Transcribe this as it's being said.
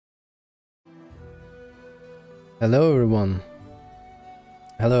Hello everyone,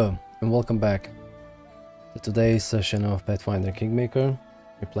 hello and welcome back to today's session of Pathfinder Kingmaker.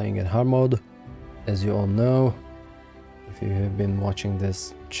 We're playing in hard mode, as you all know, if you have been watching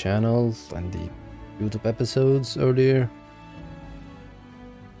this channel and the YouTube episodes earlier.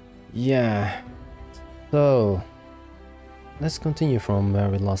 Yeah, so let's continue from where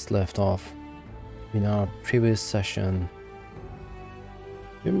we left off. In our previous session,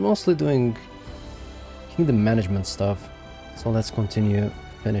 we're mostly doing kingdom management stuff, so let's continue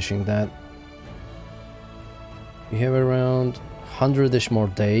finishing that. We have around 100-ish more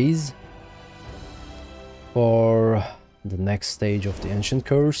days for the next stage of the ancient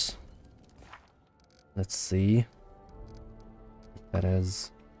curse. Let's see what that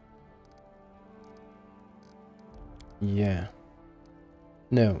is. Yeah,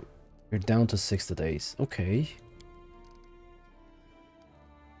 no, we're down to 60 days. Okay.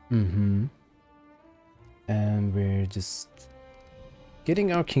 And we're just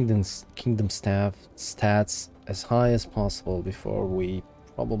getting our kingdom staff stats as high as possible before we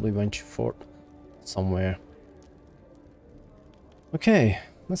probably venture forth somewhere. Okay,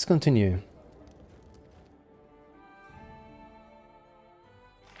 let's continue.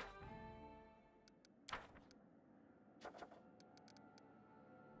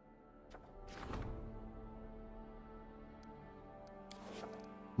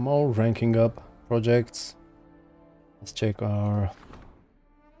 More ranking up projects. Let's check our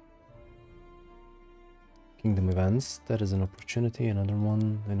kingdom events. That is an opportunity, another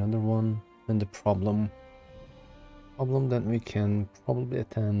one, and the problem that we can probably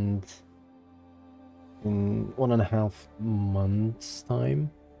attend in 1.5 months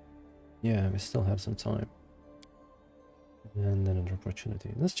time. Yeah, we still have some time. And another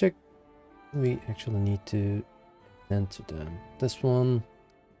opportunity. Let's check. We actually need to attend to them. This one,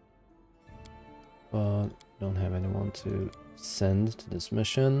 but don't have anyone to send to this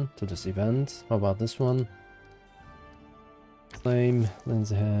mission, to this event. How about this one? Claim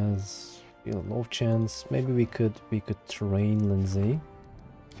Lindsay has a low chance. Maybe we could train Lindsay.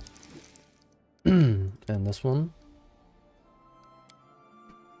 And this one.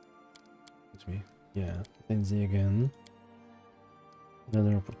 Excuse me. Yeah, Lindsay again.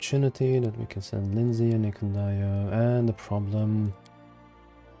 Another opportunity that we can send Lindsay and Nikolaya, and the problem.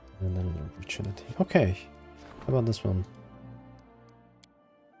 And another opportunity. Okay. How about this one?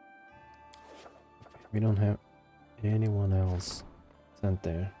 We don't have anyone else sent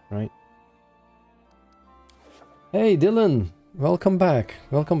there, right? Hey Dylan! Welcome back.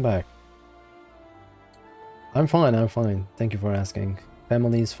 Welcome back. I'm fine. Thank you for asking.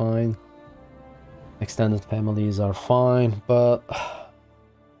 Family is fine. Extended families are fine, but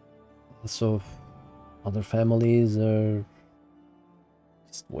also other families are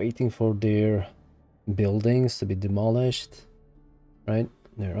just waiting for their buildings to be demolished, right?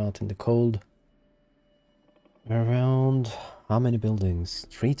 They're out in the cold. Around how many buildings?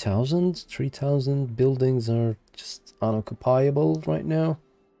 3,000? 3,000 buildings are just unoccupiable right now.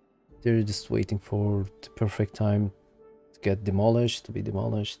 They're just waiting for the perfect time to get demolished, to be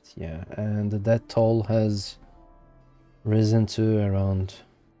demolished. Yeah, and the death toll has risen to around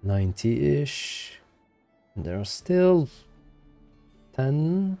 90-ish. There are still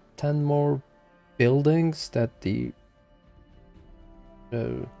 10 more buildings that the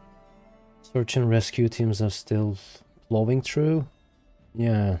search and rescue teams are still plowing through.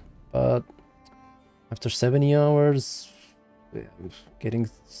 Yeah, but after 70 hours, getting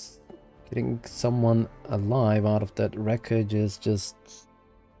someone alive out of that wreckage is just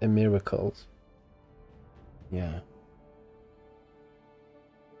a miracle. Yeah.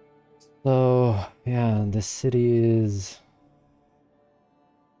 So, yeah, the city is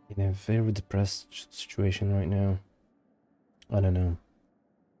in a very depressed situation right now. I don't know.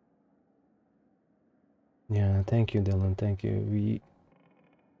 Yeah, thank you, Dylan. Thank you.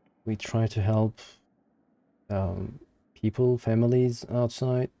 We try to help people, families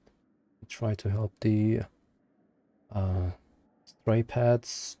outside. We try to help the stray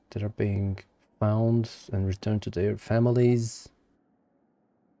pets that are being found and returned to their families.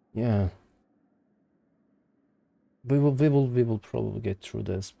 Yeah. We will probably get through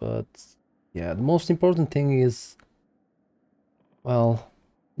this, but yeah, the most important thing is, well,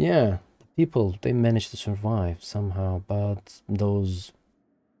 yeah, the people, they managed to survive somehow, but those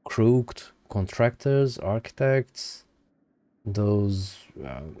crooked contractors, architects, those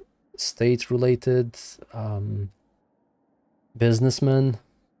state-related businessmen,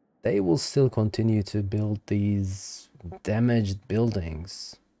 they will still continue to build these damaged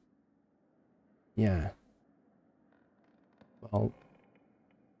buildings. Yeah. Well,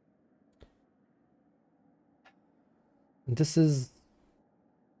 This is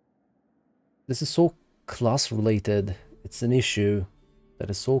so class related. It's an issue that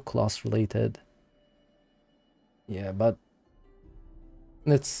is so class related. Yeah, but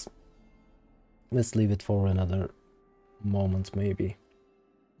let's leave it for another moment maybe.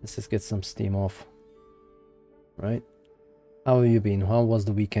 Let's just get some steam off. Right? How have you been? How was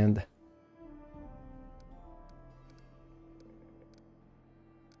the weekend?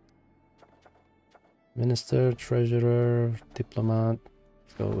 Minister, treasurer, diplomat.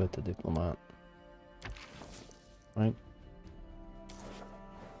 Let's go with the diplomat. Right?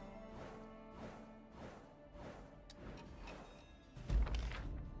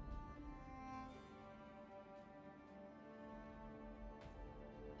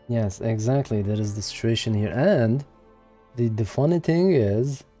 Yes, exactly. That is the situation here. And the funny thing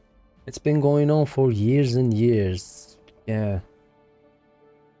is, it's been going on for years and years. Yeah.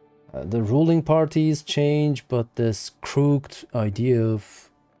 The ruling parties change, but this crooked idea of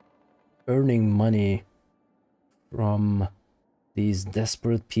earning money from these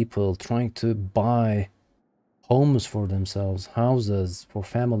desperate people trying to buy homes for themselves, houses for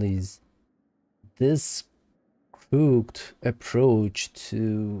families. This crooked approach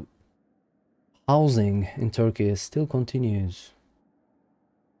to housing in Turkey still continues.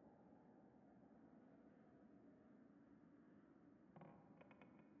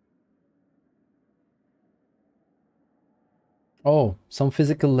 Oh, some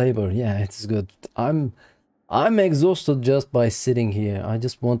physical labor. Yeah, it's good. I'm exhausted just by sitting here. I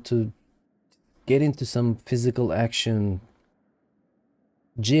just want to get into some physical action.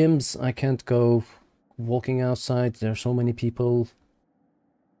 Gyms, I can't go. Walking outside, there are so many people.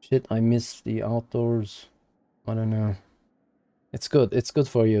 Shit, I miss the outdoors. I don't know. It's good. It's good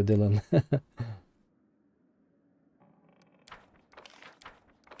for you, Dylan.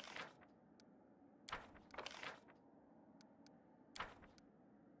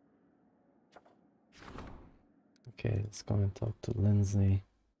 Okay, let's go and talk to Lindsay.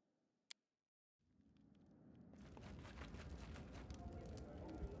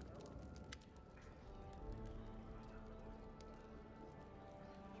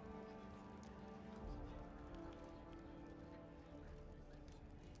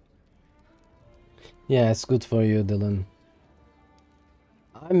 Yeah, it's good for you, Dylan.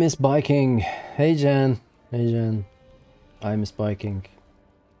 I miss biking. Hey, Jan. Hey, Jan. I miss biking.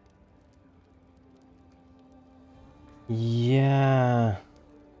 Yeah,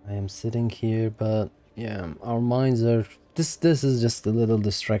 I am sitting here, but yeah, our minds are... This is just a little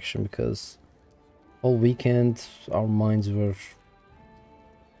distraction because all weekend our minds were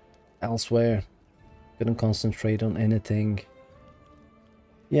elsewhere. Couldn't concentrate on anything.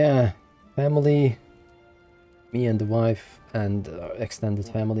 Yeah, family, me and the wife and extended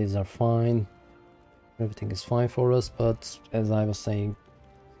families are fine. Everything is fine for us, but as I was saying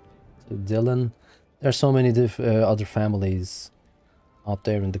to Dylan, there are so many other families out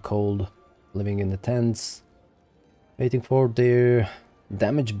there in the cold, living in the tents, waiting for their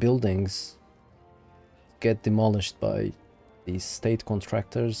damaged buildings to get demolished by these state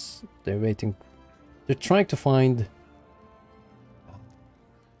contractors. They're trying to find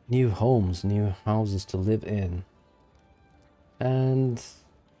new homes, new houses to live in. And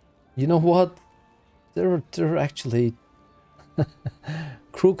you know what? They're actually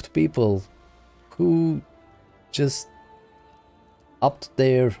crooked people who just upped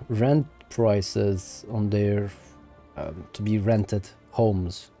their rent prices on their to be rented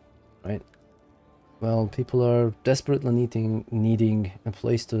homes, right? Well, people are desperately needing a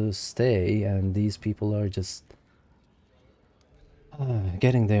place to stay, and these people are just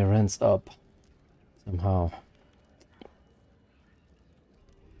getting their rents up somehow.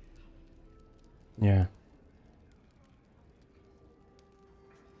 Yeah.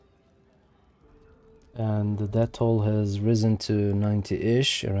 And the death toll has risen to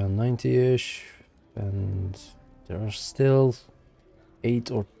 90-ish, around 90-ish, and there are still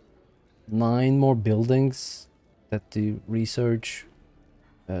 8 or 9 more buildings that the search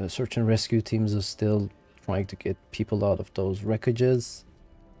and rescue teams are still trying to get people out of those wreckages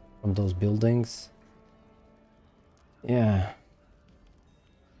from those buildings. Yeah,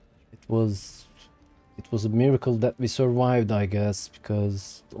 it was a miracle that we survived, I guess,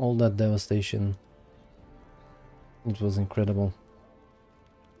 because all that devastation, it was incredible.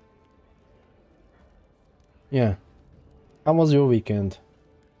 Yeah. How was your weekend?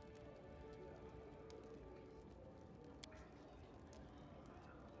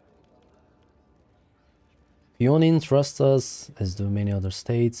 Pionin trusts us, as do many other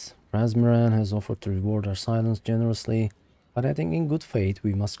states. Razmiran has offered to reward our silence generously, but I think in good faith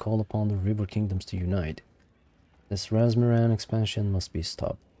we must call upon the river kingdoms to unite. This Rasmuran expansion must be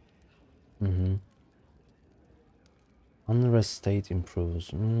stopped. Unrest state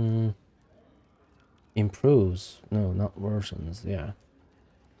improves. Improves? No, not worsens. Yeah.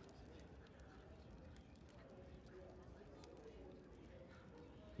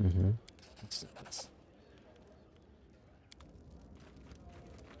 That's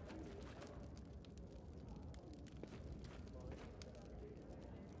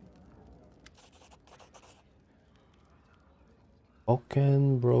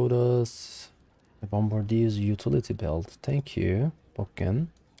Bokken brought us the Bombardier's utility belt. Thank you, Bokken.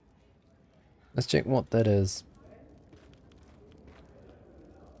 Let's check what that is.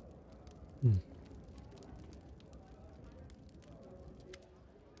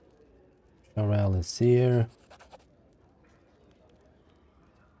 Charel is here.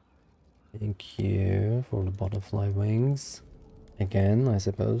 Thank you for the butterfly wings. Again, I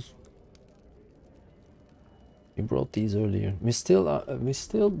suppose. We brought these earlier. We're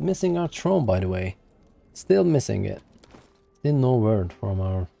still missing our throne, by the way. Still missing it. Still no word from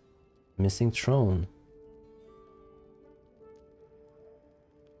our missing throne.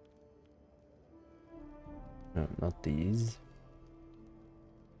 No, not these.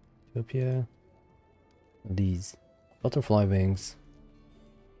 Ethiopia. These. Butterfly wings.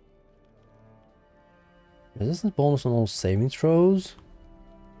 Resistance bonus on all saving throws.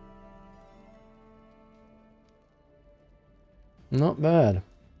 Not bad.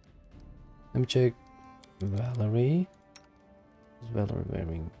 Let me check Valerie. What's Valerie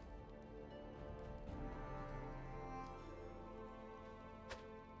wearing?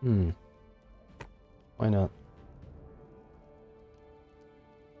 Why not?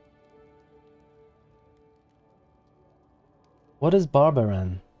 What is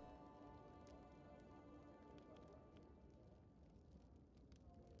Barbaran?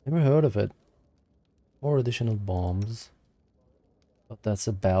 Never heard of it. More additional bombs. But that's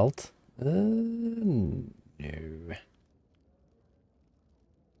a belt. No.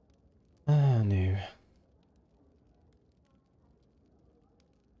 Ah, no.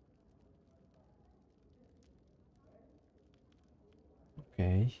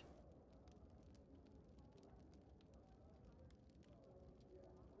 Okay.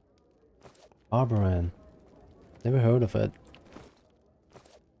 Barbaran. Never heard of it.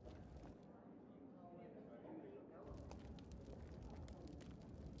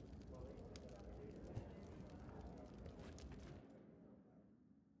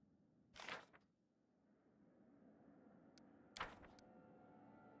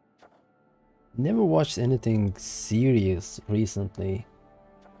 Never watched anything serious recently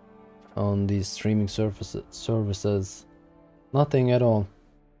on these streaming services. Nothing at all.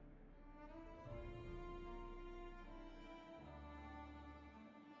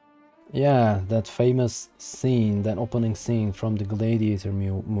 Yeah, that famous scene, that opening scene from the Gladiator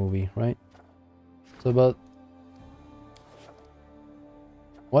movie, right? So, but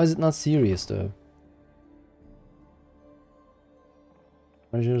why is it not serious though?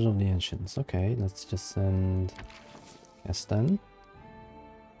 Treasures of the Ancients. Okay, let's just send Castan.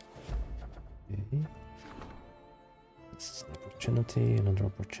 Okay. This is an opportunity, another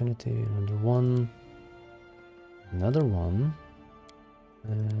opportunity, another one. Another one.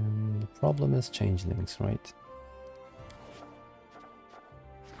 And the problem is changelings, right?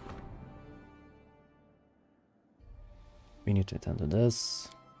 We need to attend to this.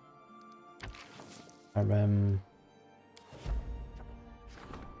 Aram.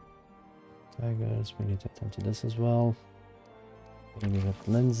 Tigers, we need to attend to this as well. We need it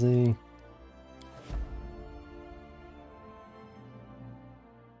Lindsay.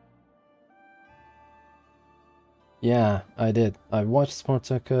 Yeah, I did. I watched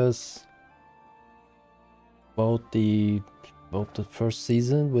Spartacus. Both the first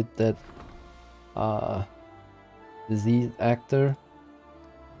season with that disease actor.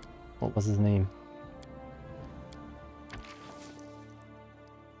 What was his name?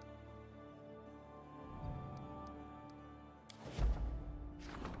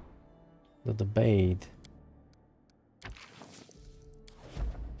 The debate.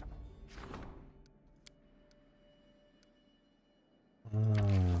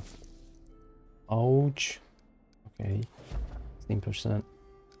 Ouch. Okay. 16%.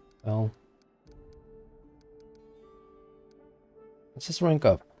 Well. Let's just rank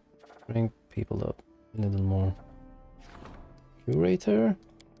up. Rank people up a little more. Curator?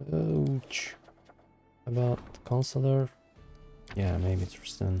 Ouch. How about Counselor? Yeah, maybe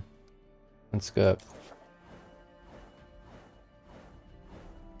Tristan. Let's go.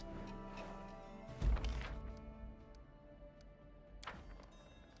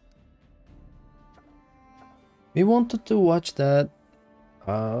 We wanted to watch that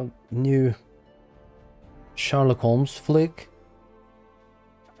new Sherlock Holmes flick.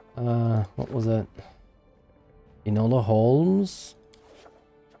 What was it? Enola Holmes?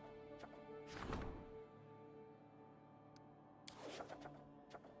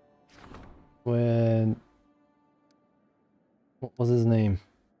 When... What was his name?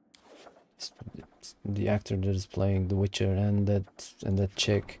 It's the actor that is playing The Witcher and that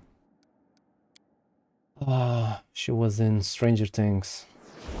chick. She was in Stranger Things.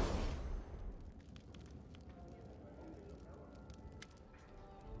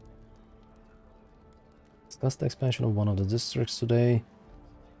 Discuss the expansion of one of the districts today.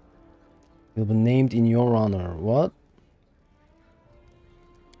 Will be named in your honor. What?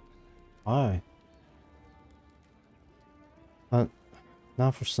 Why? Now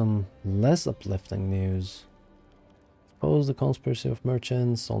for some less uplifting news. Suppose the conspiracy of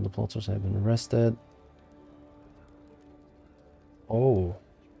merchants. All the plotters have been arrested. Oh.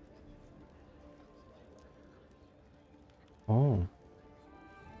 Oh.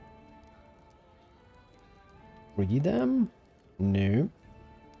 Free them? No.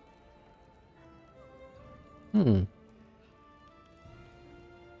 Hmm.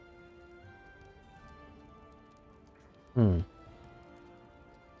 Hmm.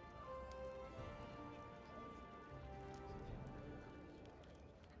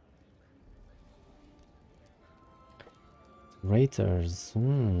 Raiders.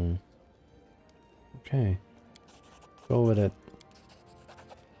 Hmm. Okay. Go with it.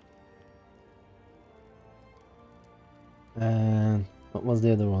 And what was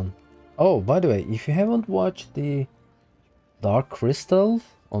the other one? Oh, by the way, if you haven't watched the Dark Crystal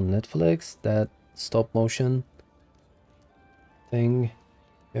on Netflix, that stop motion thing,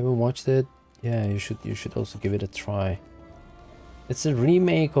 you haven't watched it? Yeah, you should also give it a try. It's a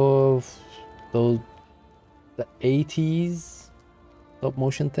remake of those the 80s stop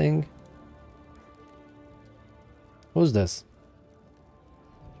motion thing. Who's this?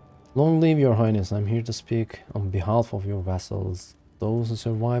 Long live your highness. I'm here to speak on behalf of your vassals, those who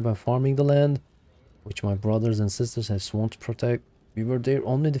survive by farming the land, which my brothers and sisters have sworn to protect. We were their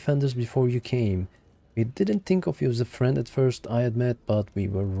only defenders before you came. We didn't think of you as a friend at first, I admit, but we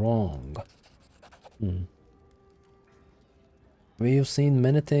were wrong. We have seen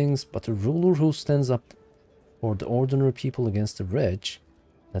many things, but a ruler who stands up for the ordinary people against the rich,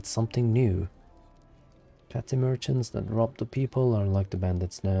 that's something new. Petty merchants that rob the people are like the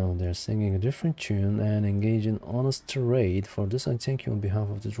bandits now. They're singing a different tune and engage in honest trade. For this I thank you on behalf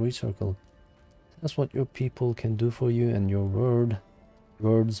of the Druid Circle. That's what your people can do for you, and your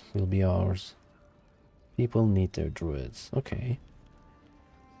words will be ours. People need their druids. Okay.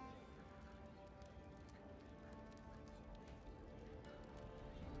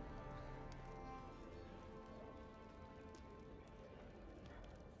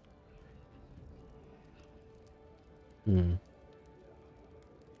 Hmm.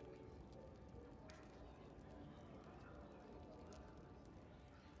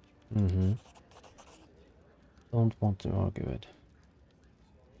 Mm-hmm. Don't want to argue it.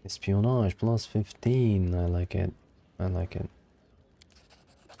 Espionage plus 15. I like it. I like it.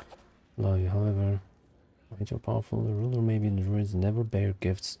 However, major powerful, the ruler may be in the druids, never bear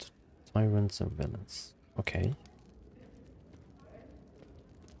gifts to tyrants or villains. Okay.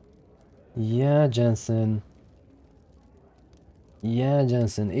 Yeah, Jensen. Yeah,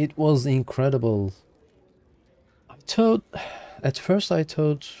 Jensen. It was incredible. I thought, at first I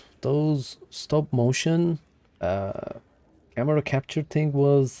thought those stop motion camera capture thing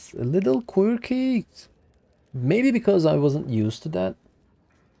was a little quirky. Maybe because I wasn't used to that.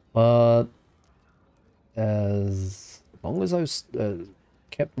 But as long as I was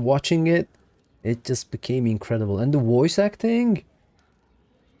kept watching it, it just became incredible. And the voice acting,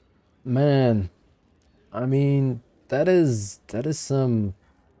 man, I mean, that is some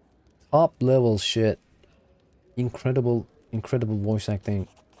top level shit. Incredible, incredible voice acting.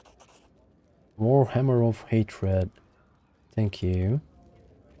 More Hammer of Hatred. Thank you.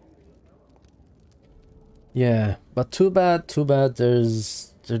 Yeah, but too bad,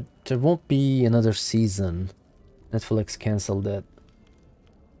 there won't be another season. Netflix canceled it.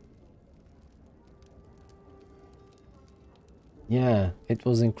 Yeah, it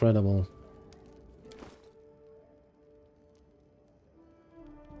was incredible.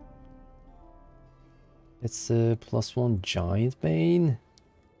 It's a +1 giant bane.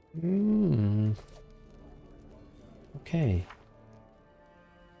 Hmm. Okay.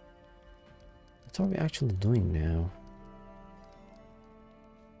 What are we actually doing now?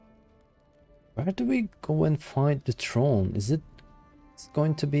 Where do we go and find the throne? Is it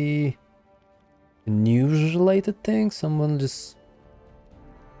going to be a news related thing? Someone just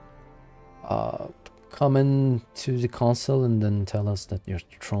come in to the console and then tell us that your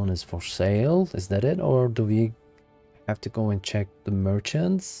throne is for sale? Is that it? Or do we have to go and check the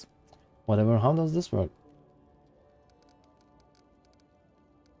merchants? Whatever, how does this work?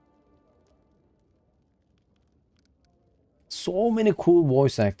 So many cool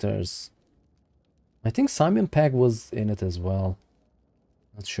voice actors. I think Simon Pegg was in it as well.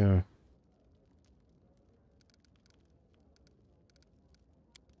 Not sure.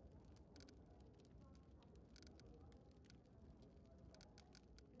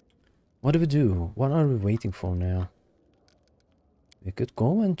 What do we do? What are we waiting for now? We could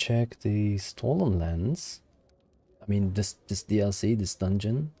go and check the stolen lands. I mean, this DLC, this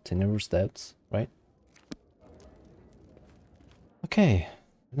dungeon, Tenebrous Depths, right? Okay,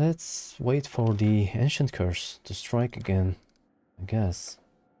 let's wait for the ancient curse to strike again, I guess.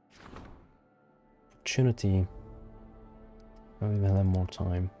 Opportunity. Maybe we'll have more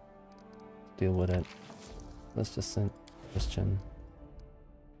time to deal with it. Let's just send Christian.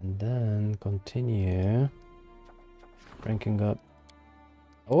 And then continue ranking up.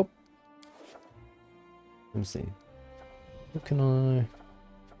 Oh! Let me see. Who can I...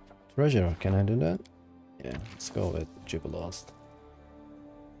 Treasure, can I do that? Yeah, let's go with Jubilost.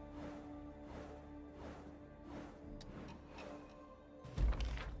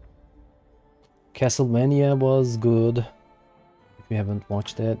 Castlevania was good. If you haven't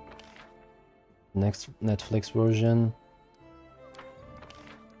watched it. Next Netflix version.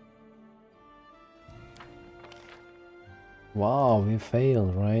 Wow, we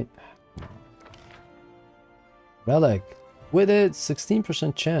failed, right? Relic. With it,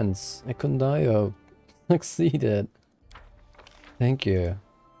 16% chance. I couldn't die of. Succeeded. Thank you.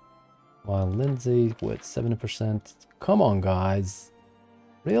 While Lindsay with 70%. Come on, guys.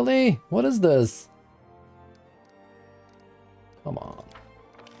 Really? What is this? Come on.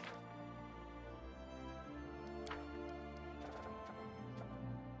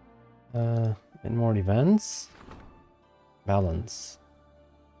 And more events. Balance.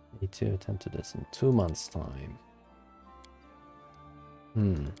 Need to attend to this in 2 months' time.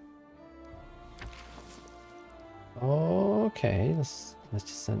 Okay, let's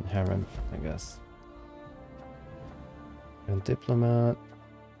just send Harem, I guess. And diplomat.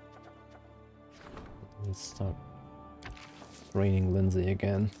 Let's start training Lindsay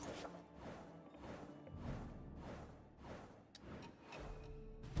again.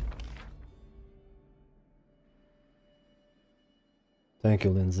 Thank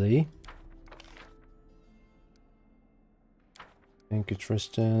you, Lindsay. Thank you,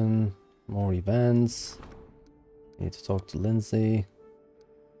 Tristan. More events. Need to talk to Lindsay.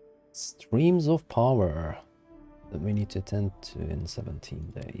 Streams of power that we need to attend to in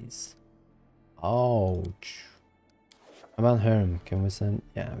 17 days. Ouch. How about Harem? Can we send?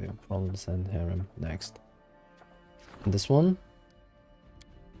 Yeah, we'll probably send Harem next. And this one?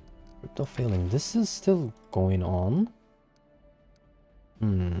 Crypto failing. This is still going on.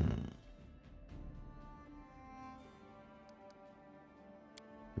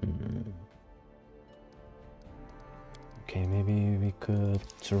 Okay, maybe we could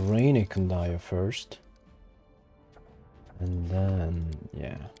terrain a Kandaya first. And then,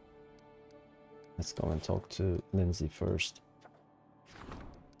 yeah. Let's go and talk to Lindsay first.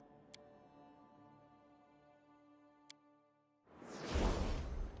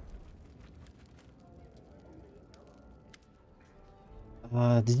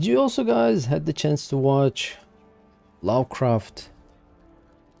 Did you also guys had the chance to watch Lovecraft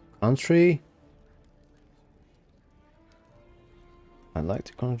Country? I'd like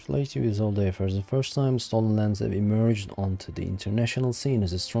to congratulate you with all day. For the first time, stolen lands have emerged onto the international scene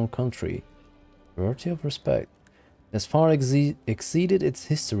as a strong country, worthy of respect. It has far exceeded its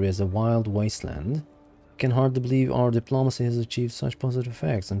history as a wild wasteland. I can hardly believe our diplomacy has achieved such positive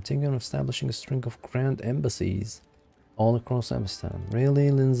effects. I'm thinking of establishing a string of grand embassies all across Amsterdam.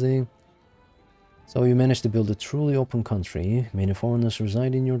 Really, Lindsay? So you managed to build a truly open country. Many foreigners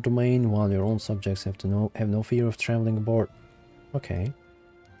reside in your domain, while your own subjects have no fear of traveling aboard. Okay.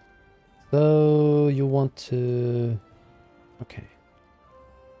 So you want to... Okay.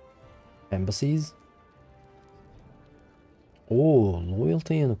 Embassies? Oh,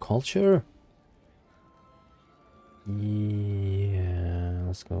 loyalty and culture? Yeah,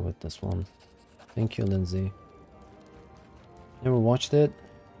 let's go with this one. Thank you, Lindsay. Never watched it?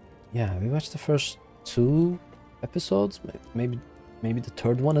 Yeah, we watched the first 2 episodes, maybe the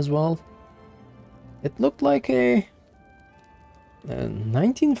third one as well. It looked like a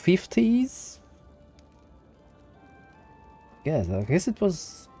 1950s. Yes, I guess it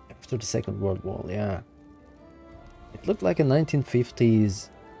was after the Second World War, yeah. It looked like a 1950s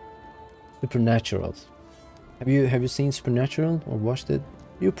Supernatural. Have you seen Supernatural or watched it?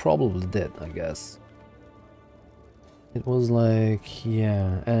 You probably did, I guess. It was like,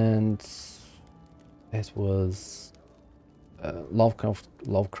 yeah, and it was Lovecraft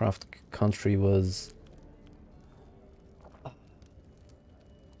Country was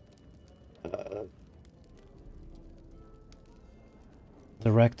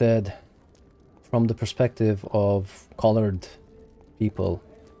directed from the perspective of colored people,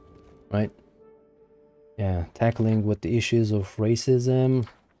 right? Yeah, tackling with the issues of racism,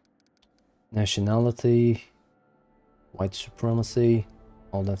 nationality, white supremacy,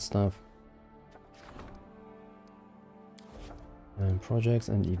 all that stuff. And projects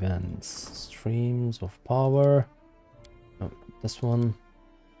and events, streams of power. Oh, this one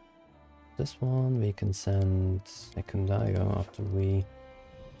we can send Secundario after we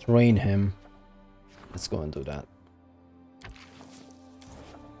train him. Let's go and do that.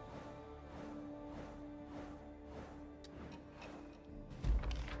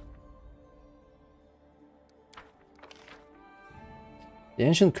 The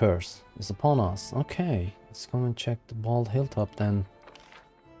ancient curse is upon us. Okay, let's go and check the bald hilltop then.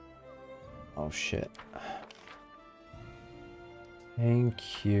 Oh shit.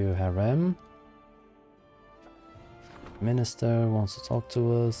 Thank you, Harem. Minister wants to talk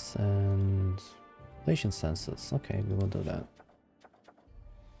to us and population census. Okay, we will do that.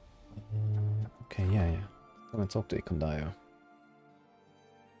 Okay, yeah. I'm gonna talk to Ikondayo.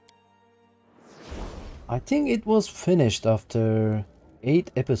 I think it was finished after 8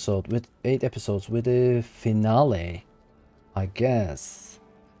 episodes with a finale, I guess.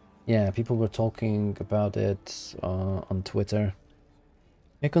 Yeah, people were talking about it on Twitter.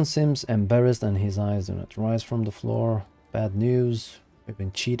 Ekon seems embarrassed and his eyes do not rise from the floor. Bad news. We've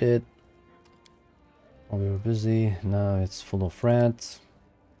been cheated. While we were busy. Now it's full of rats.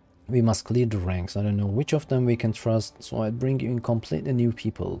 We must clear the ranks. I don't know which of them we can trust, so I'd bring you in completely new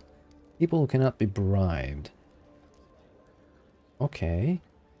people. People who cannot be bribed. Okay.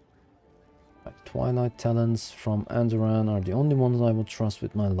 Like Twilight talents from Andoran are the only ones I will trust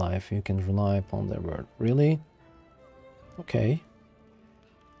with my life. You can rely upon their word. Really? Okay.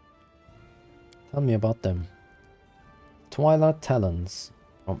 Tell me about them. Twilight talents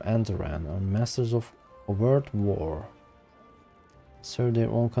from Andoran are masters of overt war. Serve their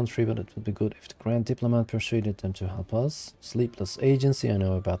own country, but it would be good if the Grand Diplomat persuaded them to help us. Sleepless Agency, I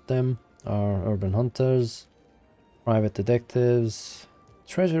know about them. Are urban hunters. Private detectives.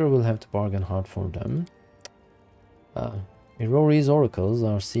 Treasurer will have to bargain hard for them. Irori's oracles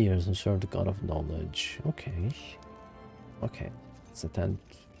are seers who serve the god of knowledge. Okay. Okay. Let's attend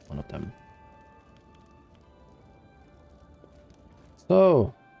one of them.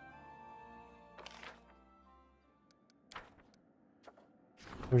 So.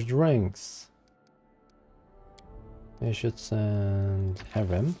 Where's the ranks? I should send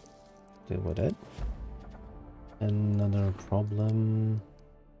Harem. Deal with it. Another problem.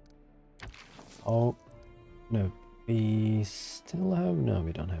 Oh, no. We still have... No,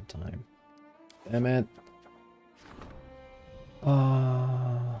 we don't have time. Damn it.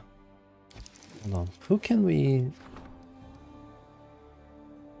 Hold on. Who can we...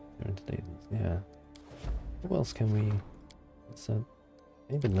 Yeah. Who else can we...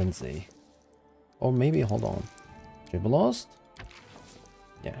 Maybe Lindsay. Or maybe, hold on. Jibbelost?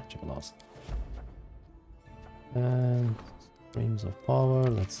 Yeah, Jibbelost. And streams of power.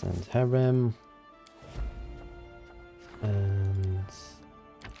 Let's send Harem. And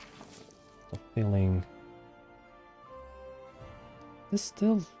the feeling this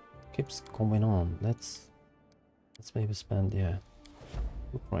still keeps going on. Let's maybe spend 2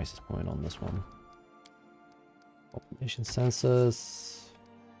 crisis point on this one. Population census.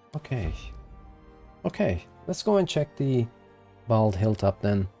 Okay. Okay, let's go and check the bald hilltop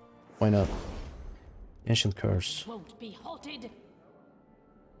then. Why not? Ancient curse. Won't be halted.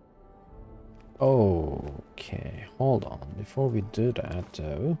 Okay, hold on. Before we do that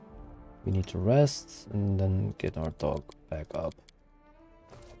though, we need to rest and then get our dog back up.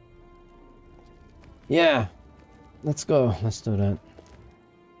 Yeah, let's go. Let's do that.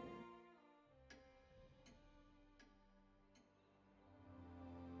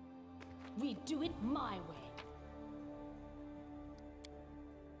 We do it my way.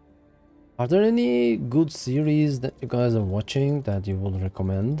 Are there any good series that you guys are watching that you would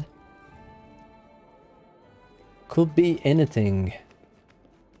recommend? Could be anything.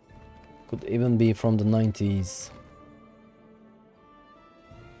 Could even be from the 90s.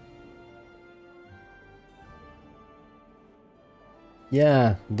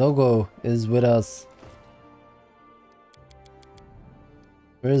 Yeah, Doggo is with us.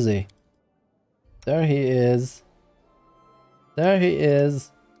 Where is he? There he is. There he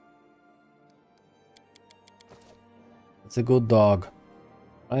is. It's a good dog.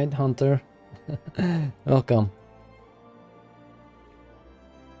 Right, Hunter? Welcome.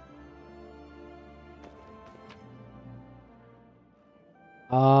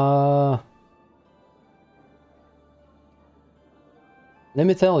 Let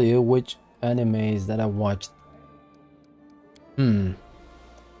me tell you which animes that I watched. See,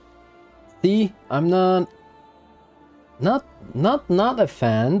 I'm not a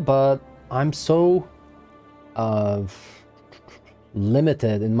fan, but I'm so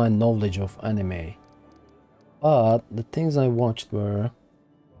limited in my knowledge of anime. But the things I watched were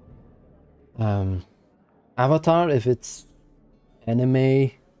Avatar, if it's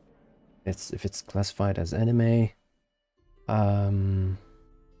anime, if it's classified as anime.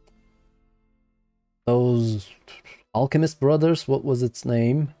 Those Alchemist Brothers, what was its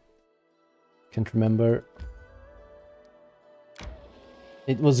name? Can't remember.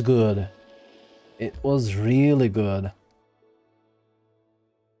 It was good. It was really good.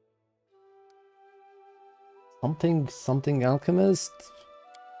 Something Alchemist?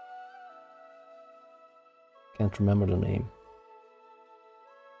 Can't remember the name.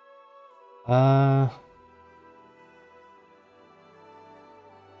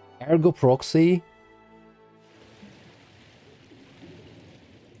 Ergo Proxy.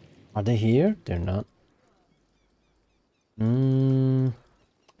 Are they here? They're not.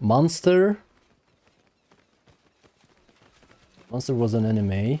 Monster. Monster was an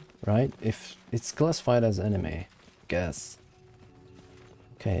anime, right? If it's classified as anime, I guess.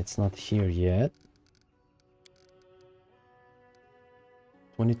 Okay, it's not here yet.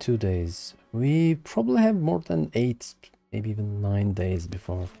 22 days. We probably have more than 8, maybe even 9 days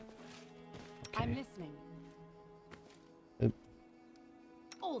before. Okay. I'm listening.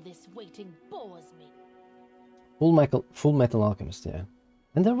 All this waiting bores me. Full Metal Alchemist, yeah.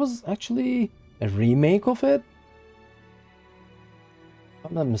 And there was actually a remake of it. If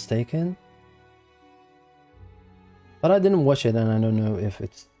I'm not mistaken. But I didn't watch it and I don't know if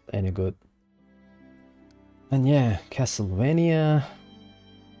it's any good. And yeah, Castlevania.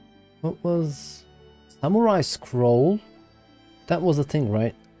 What was Samurai Scroll? That was a thing,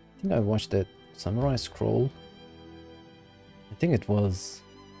 right? I think I watched it. Samurai Scroll. I think it was.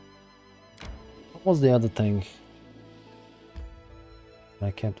 What was the other thing I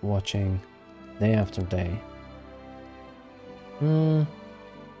kept watching day after day?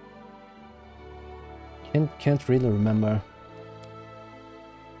 Can't really remember.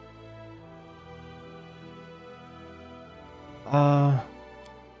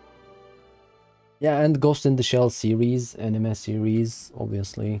 Yeah, and Ghost in the Shell series, anime series,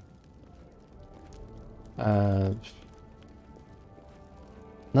 obviously.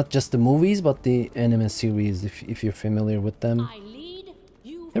 Not just the movies, but the anime series, if you're familiar with them. I lead,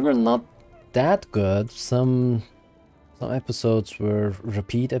 you They were not that good. Some episodes were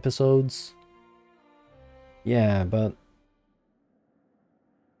repeat episodes. Yeah, but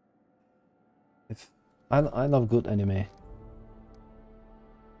I love good anime.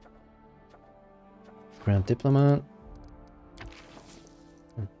 Grand Diplomat.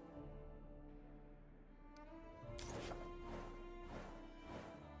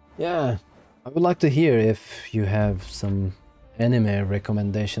 Yeah, I would like to hear if you have some anime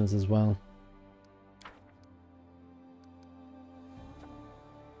recommendations as well.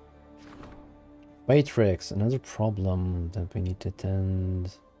 Matrix, another problem that we need to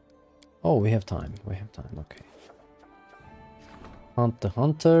attend. Oh, we have time. We have time. Okay. Hunt the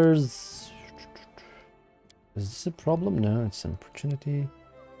hunters. Is this a problem? No, it's an opportunity.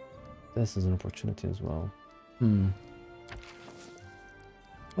 This is an opportunity as well.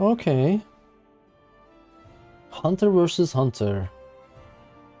 Okay. Hunter versus Hunter.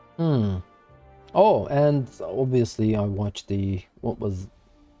 Oh, and obviously I watched the... What was...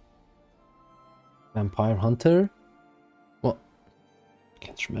 Vampire Hunter? What?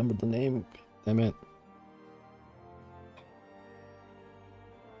 Can't remember the name. Damn it.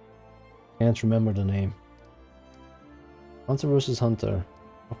 Can't remember the name. Hunter versus Hunter.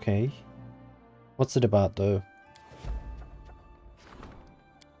 Okay. What's it about though?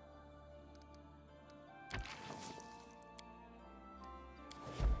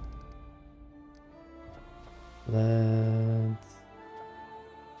 Let's...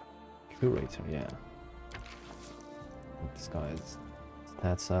 Curator, yeah. This guy's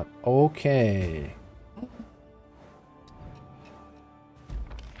stats up. Okay.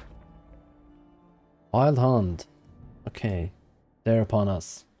 Wild Hunt. Okay. They're upon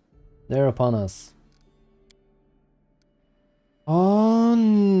us. They're upon us. Oh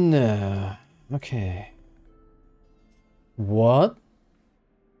no. Okay. What?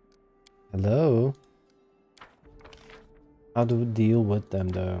 Hello? How do we deal with them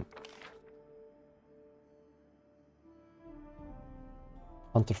though?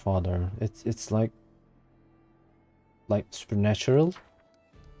 Hunter father. It's like Supernatural.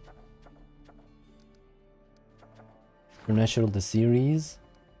 Supernatural the series.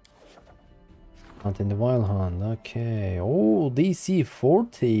 Hunt in the Wild Hunt. Okay. Oh, DC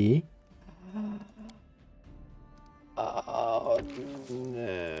 40. Oh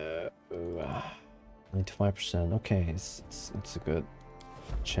no. 95%. Okay, it's a good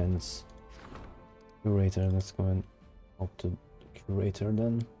chance. Curator. Let's go and up to the curator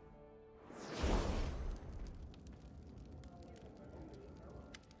then.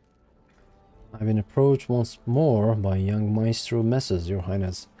 I've been approached once more by young Maestro Messes, Your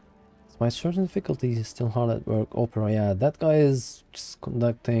Highness. Despite certain difficulties, he's still hard at work. Opera, yeah, that guy is just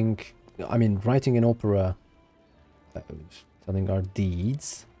conducting, I mean, writing an opera, telling our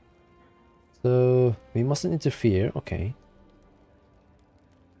deeds. So, we mustn't interfere, okay.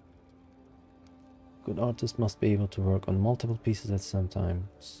 Good artist must be able to work on multiple pieces at the same time.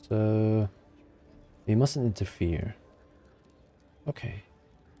 So, we mustn't interfere. Okay.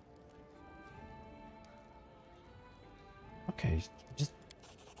 Okay, just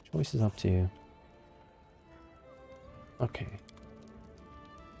choice is up to you. Okay.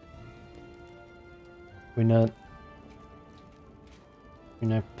 We're not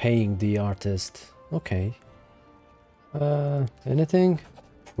paying the artist. Okay. Anything?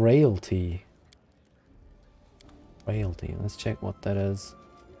 Frailty. Frailty. Let's check what that is.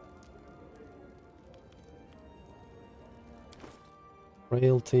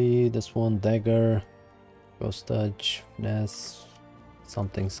 Frailty, this one, dagger, ghost touch, finesse,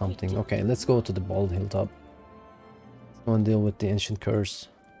 something. Okay, let's go to the bald hilltop. Let's go and deal with the ancient curse.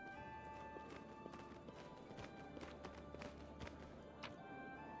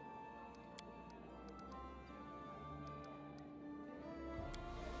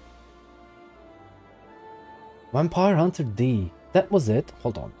 Vampire Hunter D. That was it.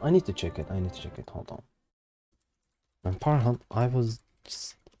 Hold on. I need to check it. Hold on. Vampire Hunt. I was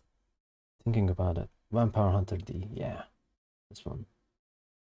just thinking about it. Vampire Hunter D. Yeah. This one.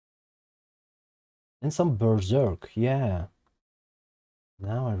 And some Berserk. Yeah.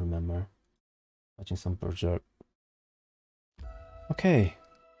 Now I remember. Watching some Berserk. Okay.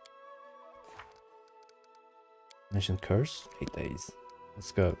 Ancient Curse. 8 days.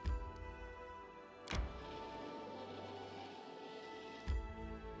 Let's go.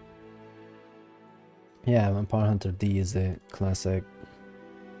 Yeah, Vampire Hunter D is a classic.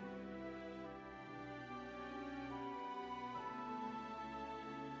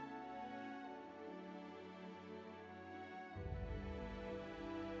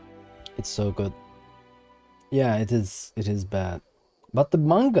 It's so good. Yeah, it is bad. But the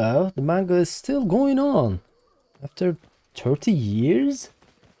manga is still going on. After 30 years?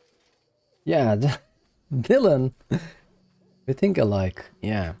 Yeah, Dylan. We think alike.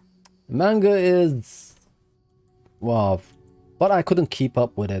 Yeah. Manga is... wow. But I couldn't keep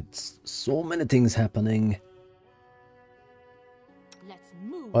up with it. So many things happening.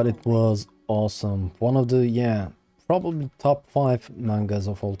 But it was awesome. One of the, yeah, probably top 5 mangas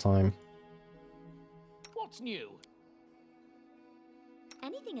of all time. What's new?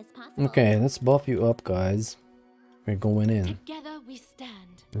 Anything is possible. Okay, let's buff you up, guys. We're going in. Together we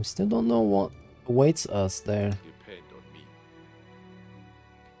stand. We still don't know what awaits us there. Depend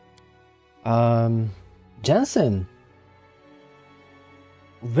on me. Jensen,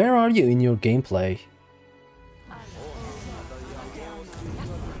 where are you in your gameplay?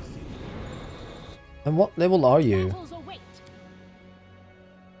 And what level are you? Battles await.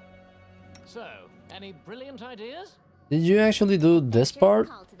 So, any brilliant ideas? Did you actually do this Adventurous part?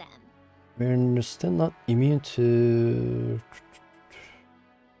 call to them. We're still not immune to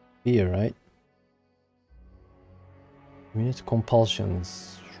fear, right? Immune to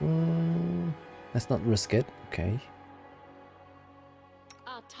compulsions. Let's not risk it. Okay.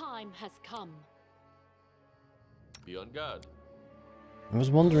 Our time has come. Be on guard. I was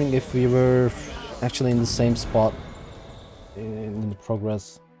wondering if we were actually in the same spot in the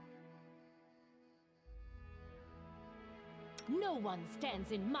progress. No one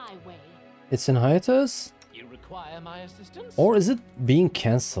stands in my way. It's in hiatus? You require my assistance? Or is it being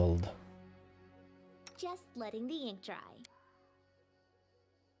cancelled? Just letting the ink dry.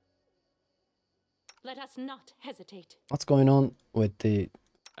 Let us not hesitate. What's going on with the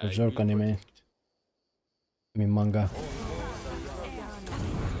I Berserk will anime? protect. I mean manga.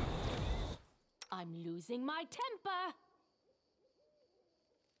 losing my temper.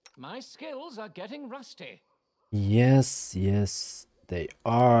 My skills are getting rusty. Yes, yes, they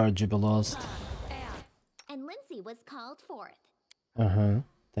are, Jubilost. And Lindsay was called forth.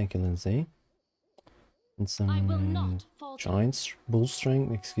 Thank you, Lindsay. And I will some not falter. giant bull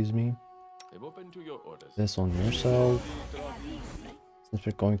strength, excuse me. I'm open to your orders. This on yourself. Since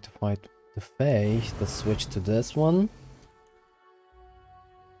we're going to fight the Fae, let's switch to this one.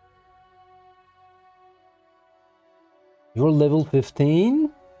 You're level 15?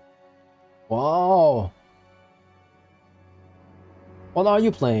 Wow. What are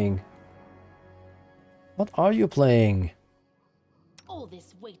you playing? What are you playing? All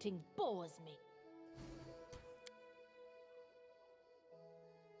this waiting bores me.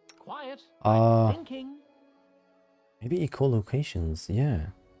 Quiet. Thinking. Maybe echolocations, yeah.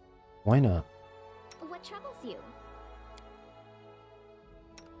 Why not? What troubles you?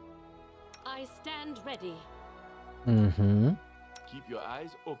 I stand ready. Keep your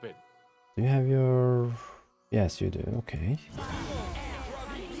eyes open. Do you have your... Yes, you do, okay.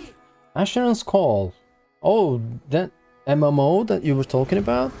 Asheron's Call. Oh, that MMO that you were talking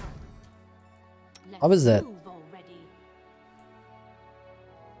about? Let's How is that? move already.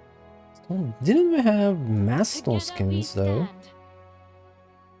 Oh, didn't we have Mastodon Together we skins though? stand.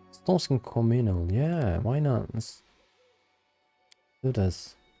 Stone skin communal, yeah, why not? Let's do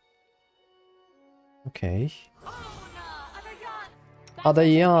this. Okay.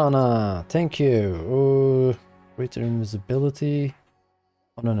 Adayana, thank you. Greater invisibility.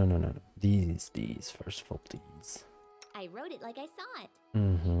 Oh no. These first of all, please. I wrote it like I saw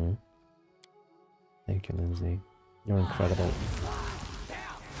it. Thank you, Lindsay. You're incredible.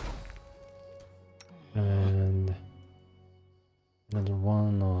 And another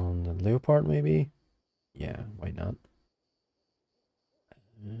one on the leopard, maybe? Yeah, why not?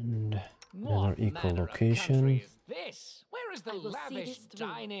 And another equal location. This? Where is the I will see lavish this through.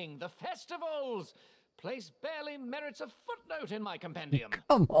 dining, the festivals? Place barely merits a footnote in my compendium.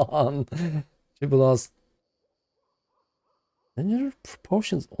 Come on, Jubilos. Then your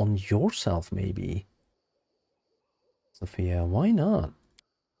proportions on yourself, maybe. Sophia, why not?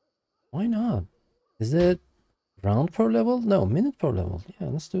 Why not? Is it round per level? No, minute per level. Yeah,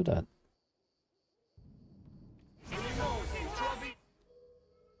 let's do that.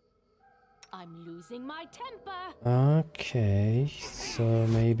 I'm losing my temper. Okay, so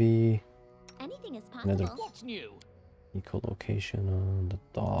maybe Anything is Another- possible. What's new? equal location on the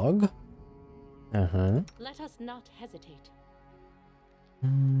dog. Let us not hesitate.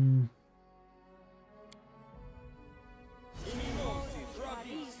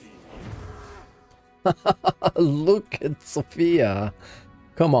 Look at Sophia.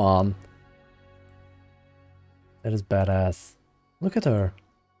 Come on. That is badass. Look at her.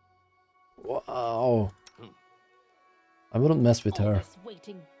 Wow. I wouldn't mess with All her. this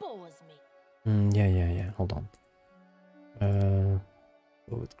waiting bores me. Yeah. Hold on.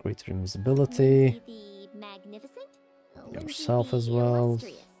 Go with greater invisibility. Lindsay the Magnificent? Lindsay Yourself the as well.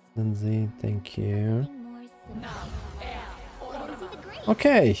 Illustrious. Lindsay, thank you. Something more symbolic. Lindsay the Great.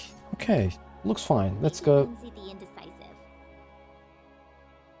 Okay. Looks fine. Let's go. Lindsay the Indecisive.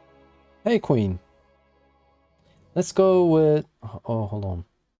 Hey, Queen. Let's go with... Oh, hold on.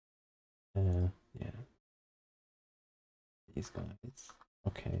 Yeah. These guys.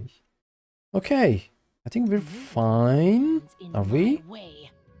 Okay. I think we're fine. Stands in Are my we?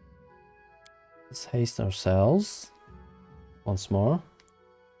 way. Let's haste ourselves. Once more.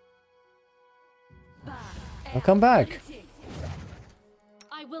 I'll come back.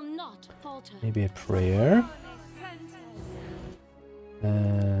 I will not falter. Maybe a prayer.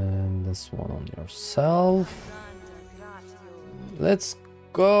 And this one on yourself. Let's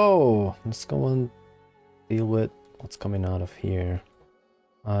go. Let's go and deal with what's coming out of here,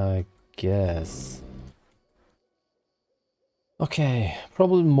 I guess. Okay,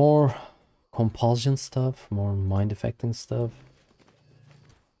 probably more compulsion stuff, more mind affecting stuff.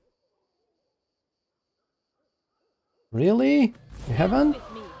 Really? You haven't?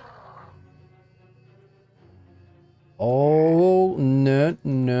 With me. Oh, no.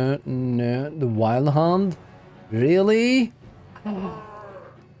 The Wild Hunt? Really?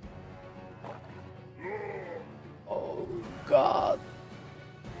 Oh, God.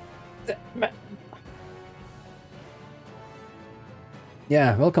 Damn it.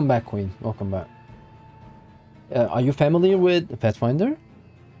 Yeah, welcome back, Queen. Welcome back. Are you familiar with Pathfinder?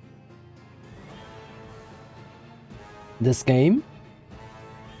 This game?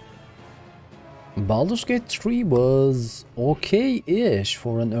 Baldur's Gate 3 was okay-ish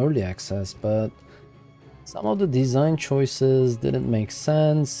for an early access, but Some of the design choices didn't make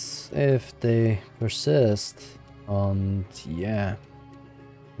sense if they persist. And yeah,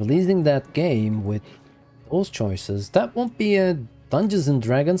 releasing that game with those choices, that won't be a Dungeons and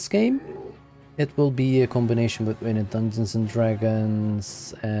Dragons game. It will be a combination between a Dungeons and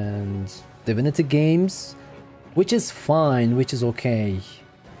Dragons and Divinity games, which is fine, which is okay.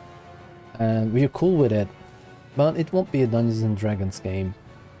 And we're cool with it. But it won't be a Dungeons and Dragons game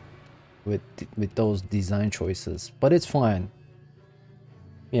with those design choices. But it's fine.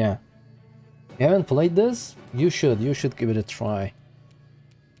 Yeah. You haven't played this? You should give it a try.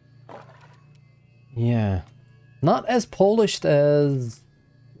 Yeah. Not as polished as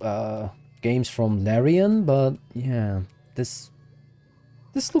games from Larian, but yeah, this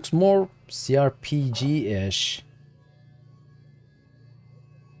looks more CRPG-ish.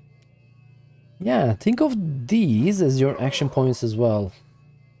 Yeah, think of these as your action points as well,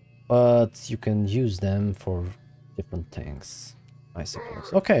 but you can use them for different things, I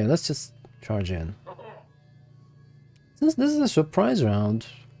suppose. Okay, let's just charge in. Since this is a surprise round,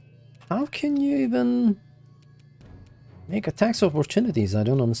 how can you even make attacks opportunities? I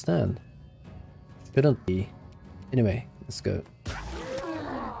don't understand. Shouldn't be. Anyway, let's go.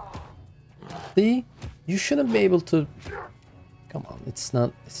 See? You shouldn't be able to... Come on, it's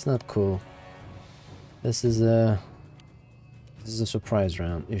not cool. This is a surprise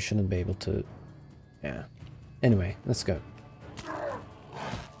round. You shouldn't be able to... Yeah. Anyway, let's go.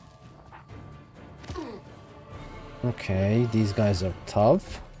 Okay, these guys are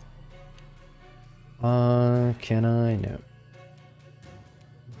tough. Can I? No. Okay,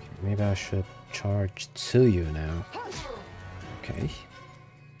 maybe I should charge to you now. Okay.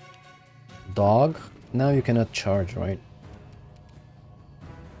 Dog? Now you cannot charge, right?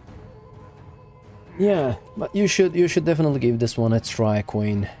 Yeah, but you should definitely give this one a try,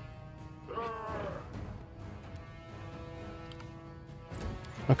 Queen.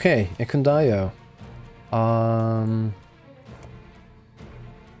 Okay, Ekundayo.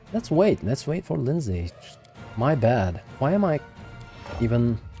 Let's wait for Lindsay. My bad. Why am I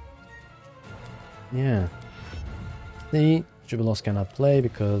even... Yeah. See, Jubilos cannot play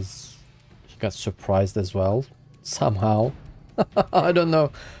because he got surprised as well. Somehow. I don't know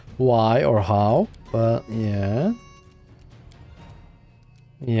why or how, but yeah.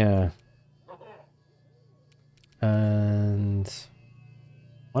 Yeah. And...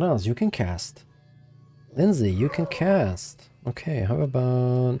 what else? You can cast. Lindsay, you can cast. Okay, how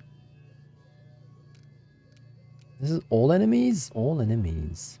about... This is all enemies? All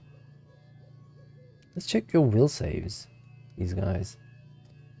enemies. Let's check your will saves. These guys.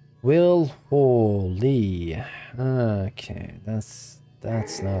 Will, holy. Okay, that's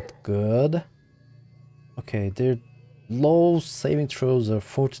not good. Okay, their low saving throws are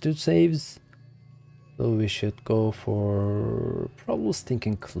fortitude saves. So we should go for probably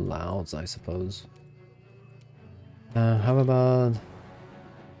Stinking Clouds, I suppose. How about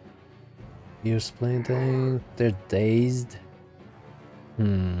ear splinting? They're dazed.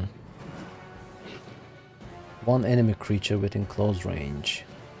 One enemy creature within close range.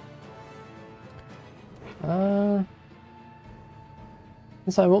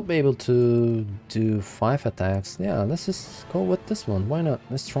 Since I won't be able to do 5 attacks, yeah, let's just go with this one. Why not?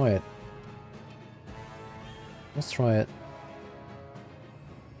 Let's try it. Let's try it.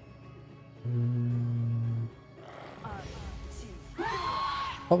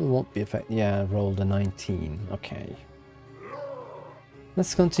 Probably won't be effective. Yeah, rolled a 19. Okay.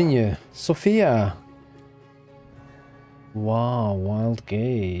 Let's continue. Sophia. Wow, Wild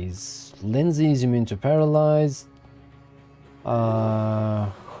Gaze. Lindsay is immune to paralyze.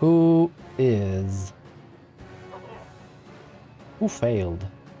 Who is? Who failed?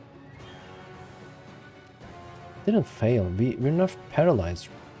 Didn't fail. We're not paralyzed.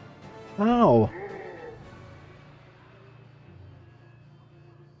 How?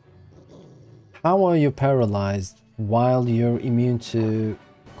 How are you paralyzed while you're immune to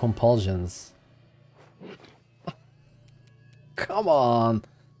compulsions? Come on.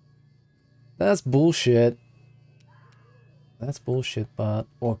 That's bullshit. That's bullshit, but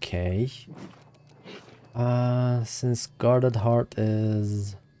okay. Since Guarded Heart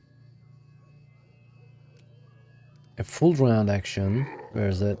is a full round action, where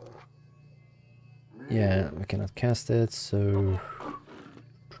is it? Yeah, we cannot cast it, so...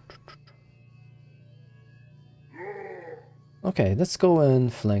 Okay, let's go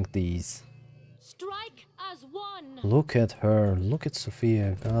and flank these. Strike as one. Look at her. Look at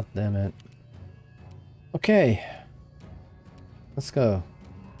Sophia. God damn it. Okay. Let's go.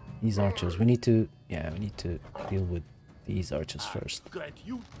 These archers. We need to... Yeah, we need to deal with these archers first.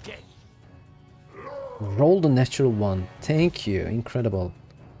 Roll the natural one. Thank you. Incredible.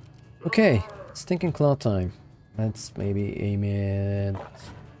 Okay, stinking cloud time. Let's maybe aim it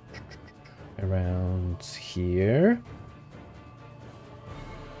around here.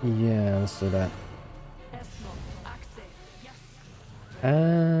 Yeah, let's do that.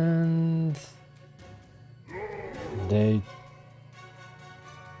 And they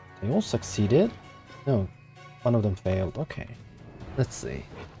all succeeded? No, one of them failed. Okay, let's see.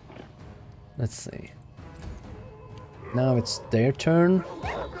 Let's see. Now it's their turn.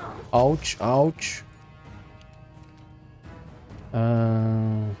 Ouch, ouch.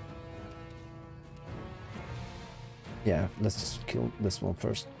 Yeah, let's just kill this one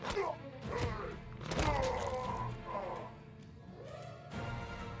first.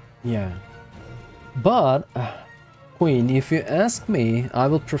 Yeah. But, Queen, if you ask me, I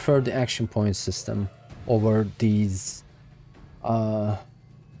will prefer the action point system over these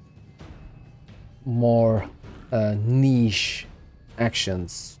more niche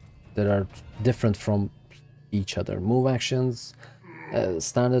actions that are different from each other. Move actions,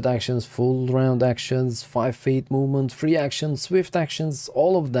 standard actions, full round actions, 5 feet movement, free actions, swift actions,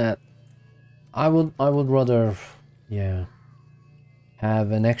 all of that. I would rather, yeah,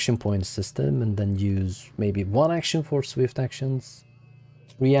 have an action point system and then use maybe 1 action for swift actions,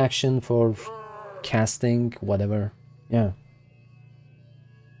 3 action for casting, whatever. Yeah.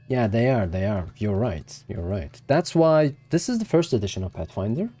 Yeah, they are. You're right. You're right. That's why this is the first edition of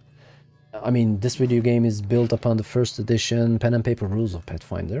Pathfinder. I mean, this video game is built upon the first edition pen and paper rules of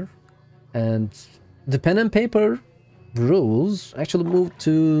Pathfinder. And the pen and paper rules actually moved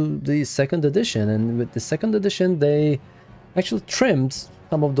to the second edition. And with the second edition, they actually trimmed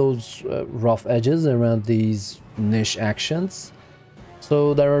some of those rough edges around these niche actions.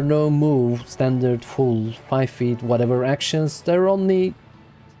 So there are no move, standard, full, 5 feet, whatever actions. There are only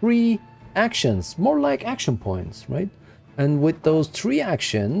 3 actions, more like action points, right? And with those 3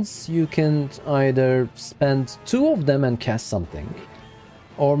 actions, you can either spend 2 of them and cast something,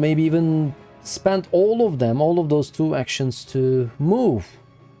 or maybe even spend all of them, all of those 2 actions to move,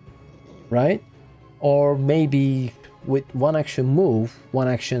 right? Or maybe with 1 action move, 1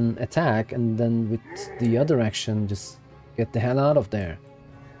 action attack, and then with the other action just get the hell out of there.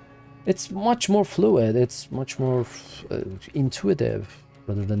 It's much more fluid, it's much more intuitive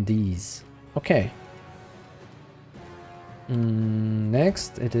rather than these. Okay.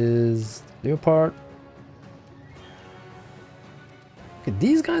 Next, it is Leopard. Okay,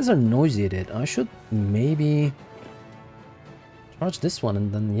 these guys are nauseated. I should maybe charge this one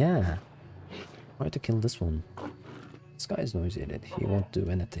and then, yeah, try to kill this one. This guy is nauseated. He won't do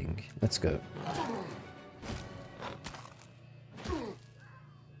anything. Let's go.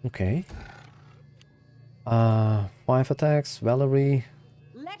 Okay. 5 attacks. Valerie.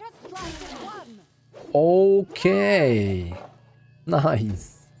 Let us strike at one. Okay.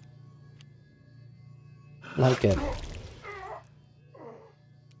 Nice. Like it.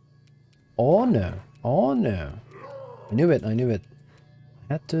 Oh no. Oh no. I knew it. I knew it.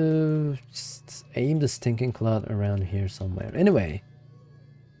 I had to just aim the stinking cloud around here somewhere. Anyway.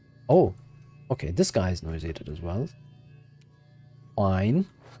 Oh. Okay, this guy is nauseated as well. Fine.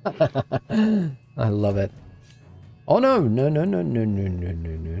 I love it. Oh no, no, no, no, no, no, no,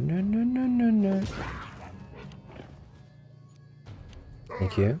 no, no, no, no, no, no, no.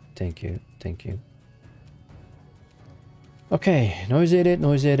 Thank you, thank you, thank you. Okay, nauseated,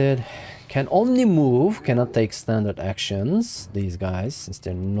 nauseated. Can only move, cannot take standard actions, these guys, since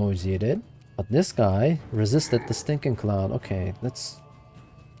they're nauseated. But this guy resisted the stinking cloud. Okay, let's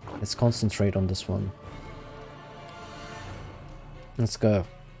concentrate on this one. Let's go.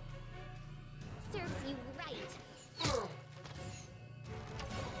 Serves you right.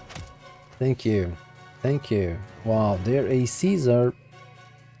 Thank you. Thank you. Wow, their ACs are...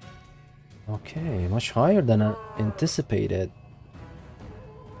 okay, much higher than I anticipated.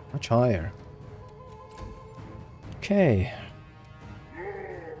 Much higher. Okay.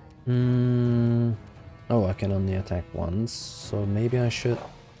 Oh, I can only attack once, so maybe I should...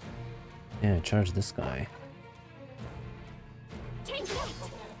 yeah, charge this guy.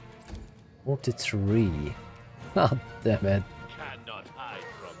 43. God damn it. Cannot hide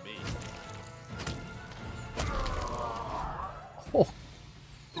from me. Oh.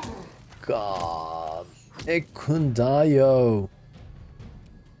 God. Ekundayo.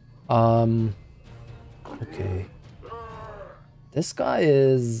 Okay. This guy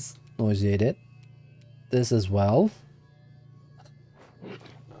is nauseated. This as well.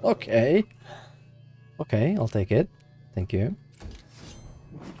 Okay. Okay, I'll take it. Thank you.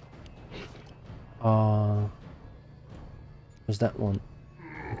 Where's that one?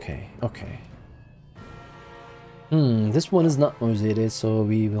 Okay, okay. This one is not nauseated, so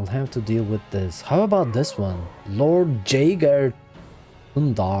we will have to deal with this. How about this one? Lord Jaeger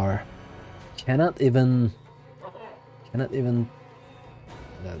Undar. Cannot even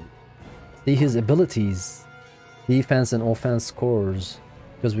uh, see his abilities, defense and offense scores,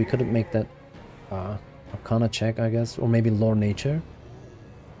 because we couldn't make that Arcana check, I guess, or maybe Lore Nature.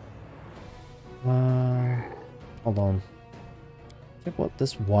 Hold on. Check what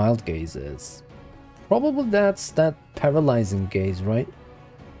this Wild Gaze is. Probably that's that paralyzing gaze, right?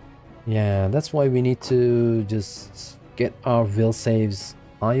 Yeah, that's why we need to just get our will saves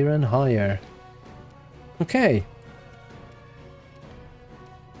higher and higher. Okay.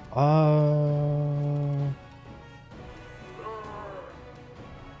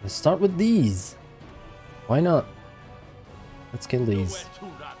 Let's start with these. Why not? Let's kill these.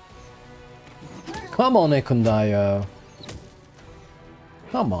 Come on, Ekundayo.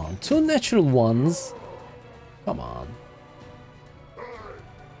 Come on, 2 natural ones. Come on.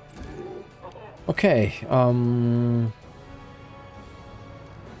 Okay,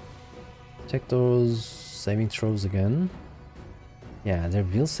 check those saving throws again. Yeah, their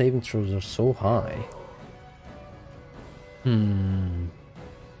real saving throws are so high.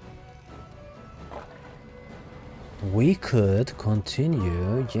 We could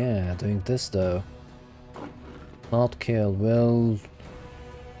continue, yeah, doing this though. Not kill will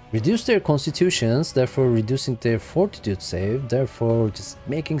reduce their constitutions, therefore reducing their fortitude save, therefore just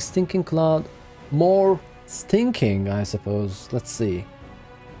making Stinking Cloud more stinking, I suppose. Let's see.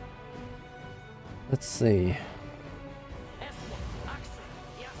 Let's see.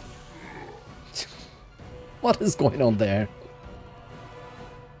 What is going on there?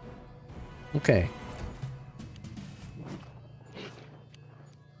 Okay.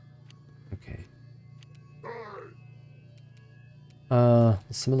 Okay.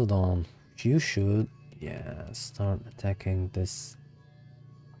 Similodon, you should, yeah, start attacking this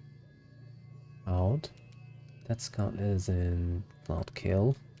out. That scout is in Cloud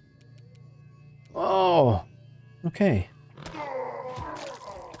Kill. Oh! Okay.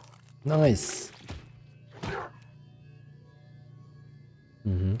 Nice.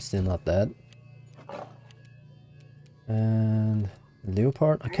 Still not dead. And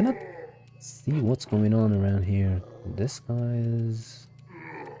Leopard, I cannot see what's going on around here. This guy is...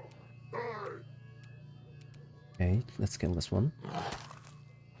 Okay, let's kill this one.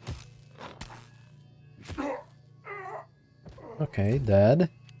 Okay, dead.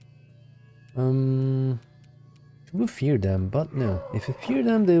 We fear them, but no. If we fear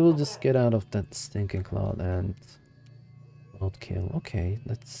them, they will just get out of that Stinking Cloud and not kill. Okay,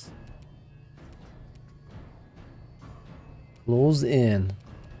 let's close in.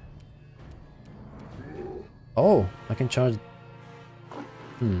 Oh, I can charge.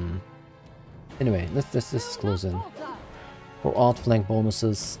 Anyway, let's close in for outflank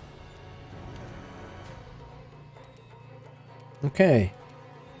bonuses. Okay.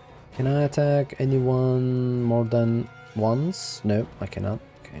 Can I attack anyone more than once? No, I cannot.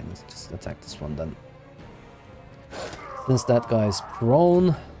 Okay, let's just attack this one then. Since that guy's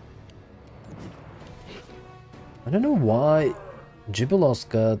prone. I don't know why Gibelos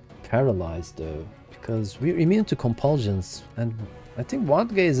got paralyzed though. Because we're immune to compulsions. And I think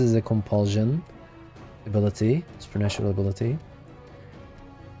Wild Gaze is a compulsion ability. Supernatural ability.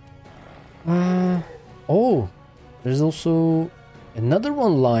 Oh! There's also another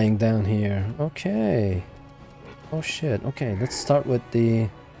one lying down here. Okay. Oh shit. Okay, let's start with the...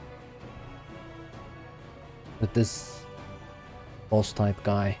 with this boss type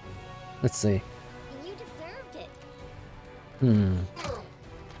guy. Let's see. You deserved it.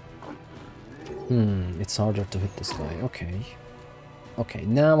 It's harder to hit this guy. Okay. Okay,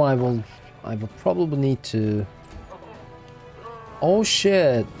 now I will probably need to... Oh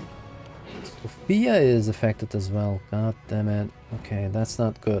shit! Sophia is affected as well. God damn it. Okay, that's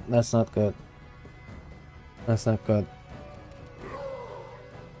not good. That's not good. That's not good.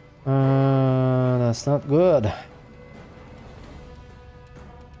 That's not good.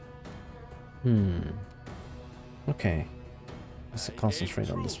 Okay. Let's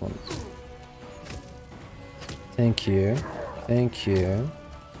concentrate on this one. Thank you. Thank you.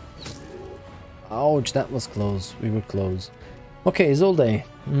 Ouch, that was close. We were close. Okay, Zolde.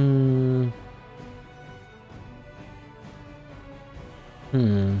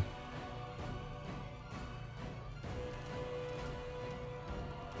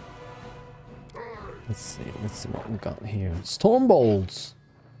 Let's see what we got here. Storm bolts.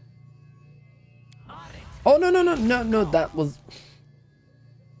 Oh no, that was...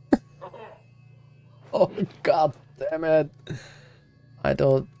 Oh god damn it. I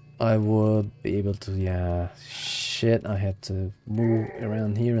don't... I would be able to, yeah, shit, I had to move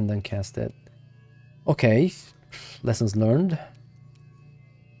around here and then cast it. Okay, lessons learned.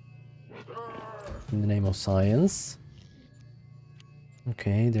 In the name of science.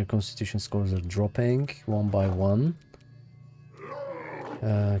 Okay, their constitution scores are dropping one by one.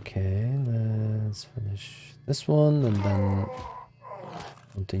 Okay, let's finish this one and then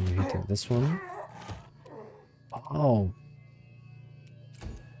continue hitting this one. Oh.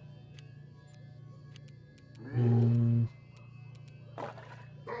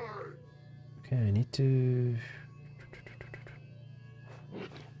 Okay, I need to...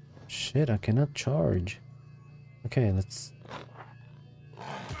 Shit, I cannot charge. Okay, let's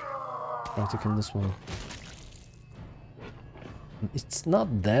try to kill this one. It's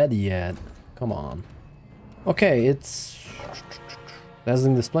not dead yet. Come on. Okay, it's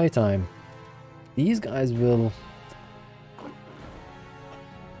dazzling display time. These guys will...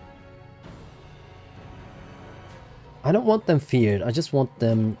 I don't want them feared, I just want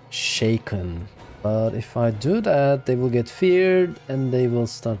them shaken. But if I do that, they will get feared and they will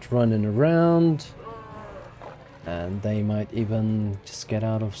start running around. And they might even just get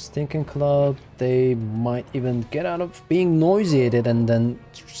out of Stinking Cloud. They might even get out of being nauseated and then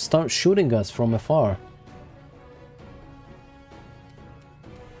start shooting us from afar.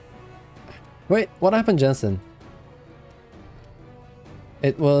 Wait, what happened, Jensen?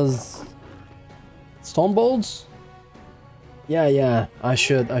 It was... Storm Bolts? Yeah, I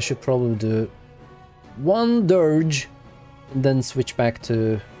should probably do one Dirge and then switch back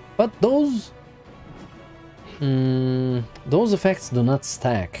to... But those effects do not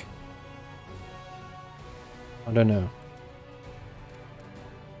stack. I don't know.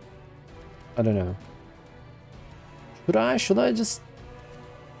 Should I just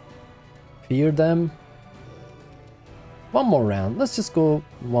fear them? One more round. Let's just go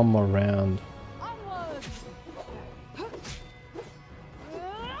one more round.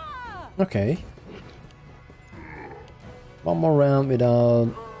 Okay. One more round without...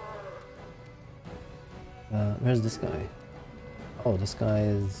 where's this guy? Oh, this guy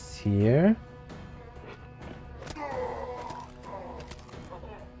is here.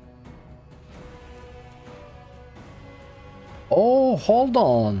 Oh, hold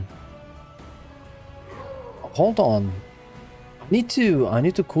on. I need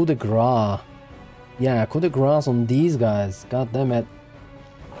to coup de grace. Yeah, coup de grace on these guys. God damn it.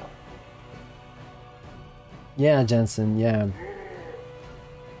 Yeah, Jensen, yeah.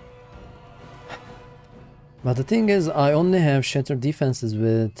 But the thing is, I only have shattered defenses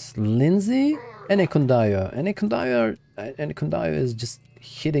with Lindsay and Ekundayo. And Ekundayo is just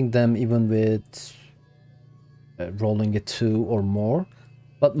hitting them even with rolling a 2 or more.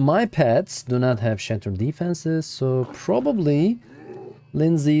 But my pets do not have shattered defenses, so probably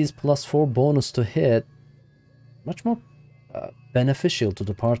Lindsay's +4 bonus to hit much more beneficial to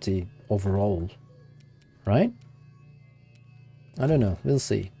the party overall. Right? I don't know. We'll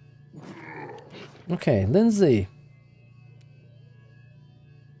see. Okay, Lindsay.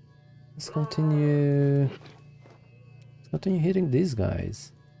 Let's continue hitting these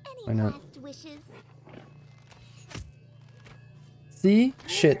guys. Why not? See?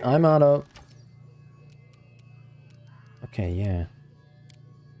 Shit, I'm out of... Okay, yeah.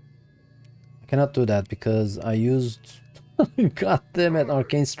 I cannot do that because I used... God damn it,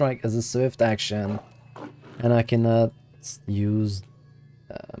 Arcane Strike as a swift action. And I cannot use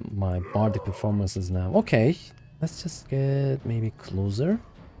my bardic performances now. Okay, let's just get maybe closer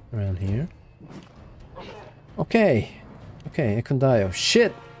around here. Okay, Ekundayo.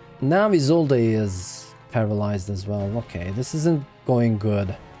 Shit, now Isolde is paralyzed as well. Okay, this isn't going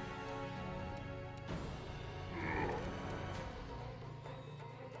good.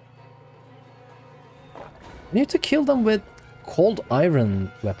 I need to kill them with cold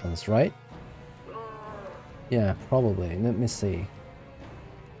iron weapons, right? Yeah, probably. Let me see.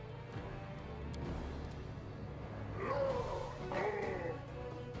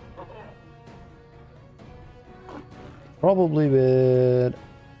 Probably with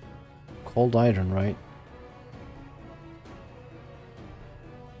cold iron, right?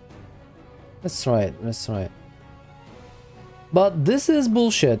 Let's try it. But this is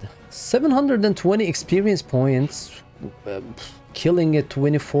bullshit. 720 experience points. Killing a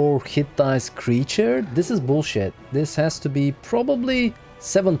 24 hit dice creature? This is bullshit. This has to be probably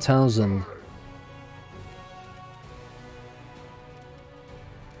 7,000.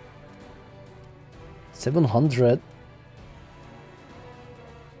 $700.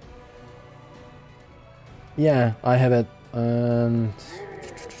 Yeah, I have it.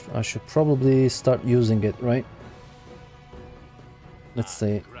 I should probably start using it, right? Let's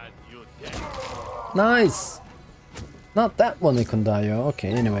see. Nice! Not that one, Ikondayo. Okay,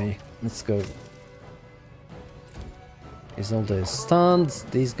 anyway, let's go. Is all the stuns.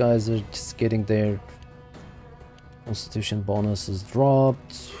 These guys are just getting their constitution bonuses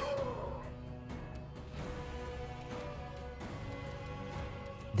dropped.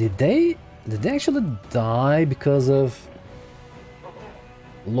 Did they actually die because of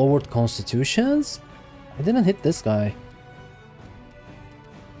lowered constitutions? I didn't hit this guy.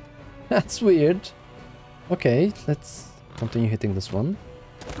 That's weird. Okay, let's continue hitting this one.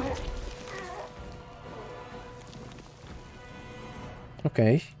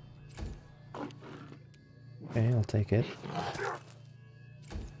 Okay. Okay, I'll take it.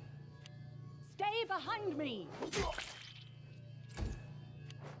 Stay behind me.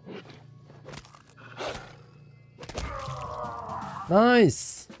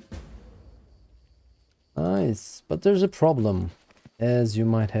 Nice! Nice, but there's a problem, as you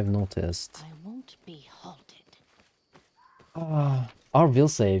might have noticed. I won't be halted. Our will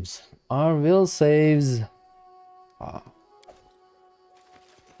saves. Our will saves.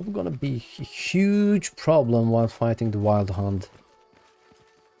 It's gonna be a huge problem while fighting the Wild Hunt.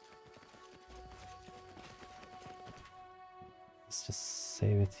 Let's just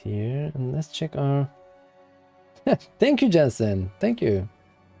save it here and let's check our... Thank you, Jensen. Thank you.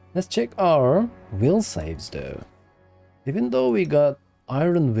 Let's check our will saves though. Even though we got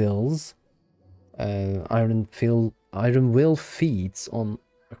iron wills, iron will feats on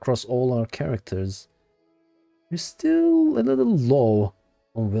across all our characters, we're still a little low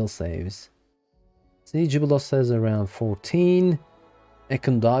on will saves. See, Jubilos says around 14,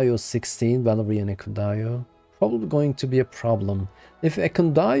 Ekondayo 16, Valerie and Ekondayo. Probably going to be a problem. If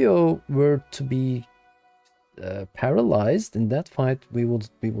Ekondayo were to be paralyzed in that fight, we would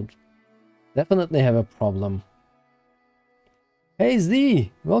definitely have a problem. Hey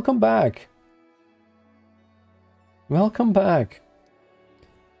Z, welcome back. Welcome back.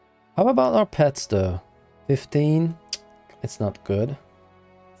 How about our pets though? 15, it's not good.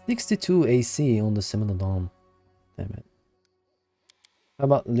 62 AC on the Similodon. Damn it. How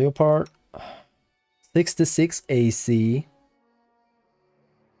about Leopard? 66 AC.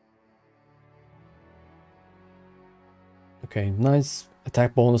 Okay, nice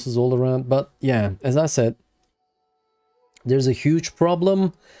attack bonuses all around. But yeah, as I said, there's a huge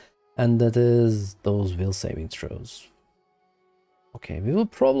problem, and that is those will saving throws. Okay, we will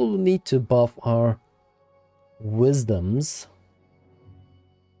probably need to buff our wisdoms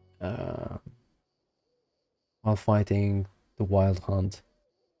while fighting the Wild Hunt.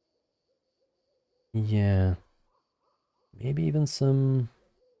 Yeah, maybe even some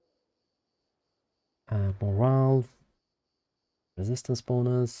morale, resistance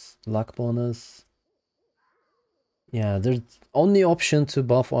bonus, luck bonus. Yeah, the only option to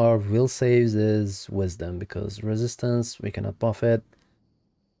buff our will saves is wisdom, because resistance we cannot buff it.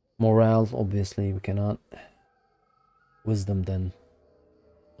 Morale obviously we cannot. Wisdom then.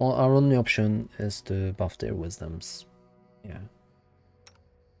 Our only option is to buff their wisdoms. Yeah.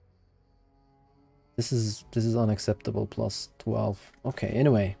 This is unacceptable. Plus 12. Okay,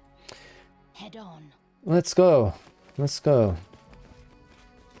 anyway. Head on. Let's go. Let's go.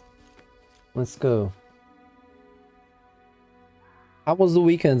 Let's go. How was the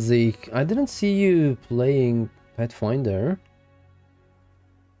weekend, Zeke? I didn't see you playing Pathfinder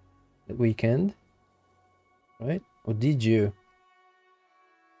the weekend, right? Or did you?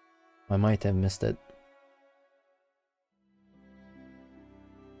 I might have missed it.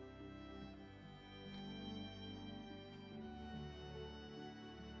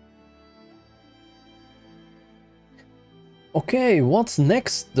 Okay, what's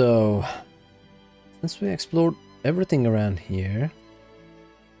next though? Since we explored everything around here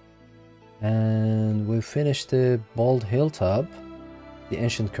and we finished the Bald Hilltop, the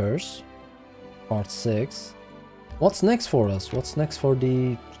Ancient Curse, part 6. What's next for us? What's next for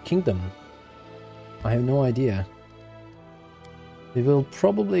the kingdom? I have no idea. We will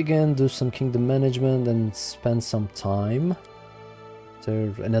probably again do some kingdom management and spend some time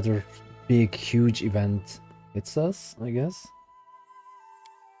after another big huge event hits us, I guess.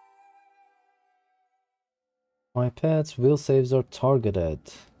 My pets' will saves are targeted.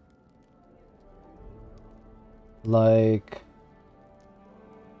 Like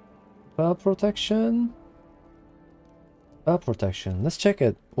spell protection? Spell protection. Let's check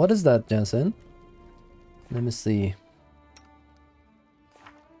it. What is that, Jensen? Let me see.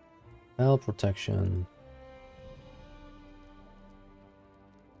 Spell protection.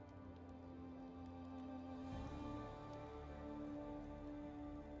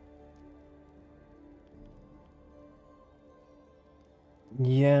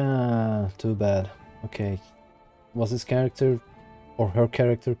 Yeah, too bad. Okay. Was his character or her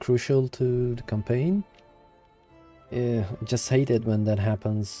character crucial to the campaign? Yeah, I just hate it when that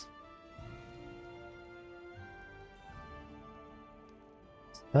happens.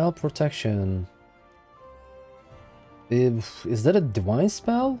 Spell protection. Is that a divine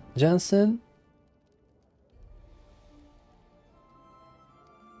spell, Jansen?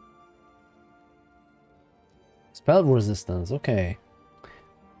 Spell resistance, okay.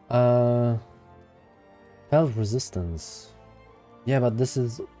 Spell resistance. Yeah, but this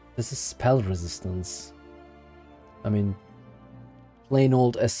is spell resistance. I mean, plain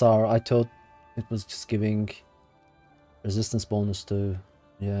old SR. I thought it was just giving resistance bonus to,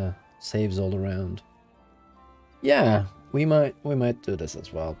 yeah, saves all around. Yeah, we might do this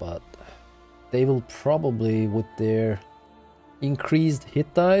as well, but they will probably, with their increased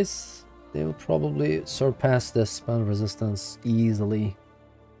hit dice, they will probably surpass the spell resistance easily.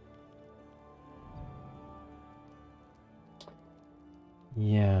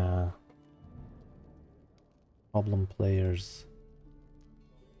 Yeah. Problem players.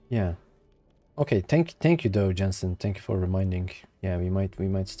 Yeah. Okay, thank you though, Jensen. Thank you for reminding. Yeah, we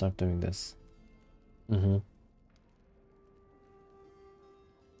might start doing this.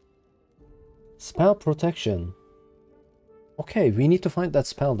 Spell protection. Okay, we need to find that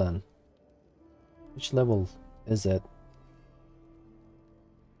spell then. Which level is it?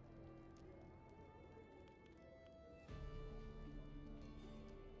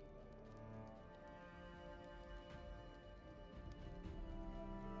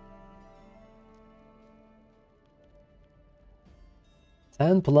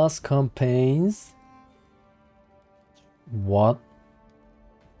 +10 campaigns. What?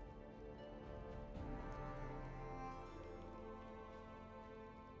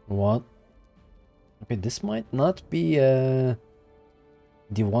 What? Okay, this might not be a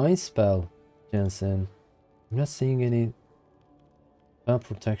divine spell, Jensen. I'm not seeing any spell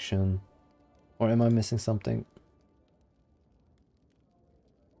protection. Or am I missing something?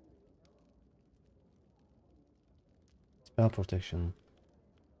 Spell protection.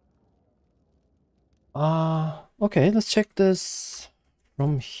 Okay, let's check this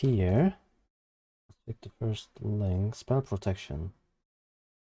from here. Let's check the first link. Spell protection.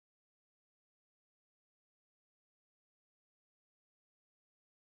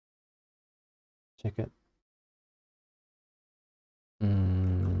 Check it.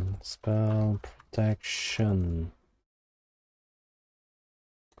 Spell protection.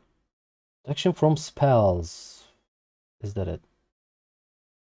 Protection from spells. Is that it?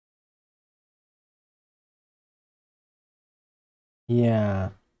 Yeah.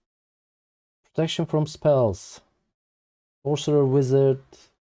 Protection from spells. Sorcerer Wizard.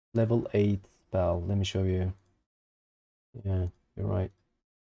 Level 8 spell. Let me show you. Yeah, you're right.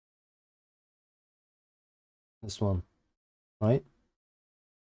 This one. Right?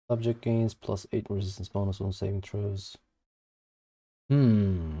 Subject gains +8 resistance bonus on saving throws.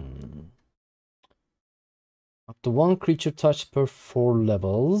 Up to 1 creature touched per 4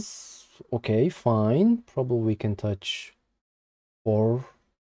 levels. Okay, fine. Probably we can touch 4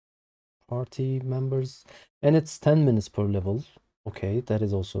 party members. And it's 10 minutes per level. Okay, that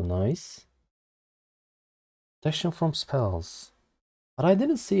is also nice. Protection from spells. But I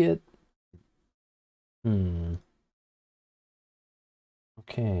didn't see it.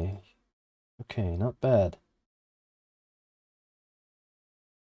 Okay. Okay, not bad.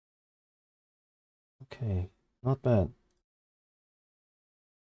 Okay, not bad.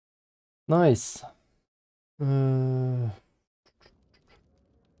 Nice. When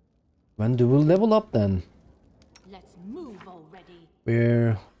do we level up then? Let's move already.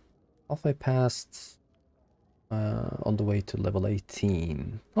 We're halfway past, on the way to level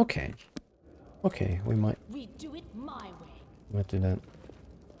 18. Okay. Okay, we might Do it my way. do that.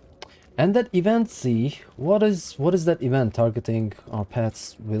 And that event, see, what is that event targeting our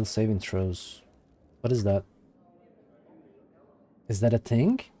pets' will saving throws? What is that? Is that a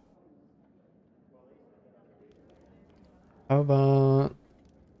thing? How about...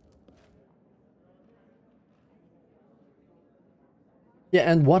 Yeah,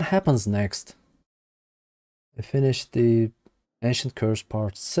 and what happens next? I finished the Ancient Curse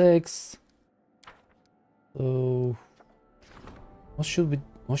Part 6. So what should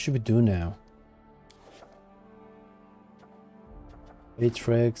we do now?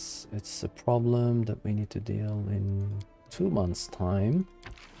 Matrix, it's a problem that we need to deal in 2 months' time.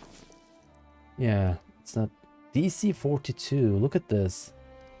 Yeah, it's not DC 42. Look at this.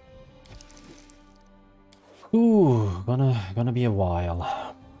 Ooh, gonna be a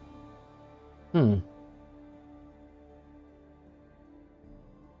while.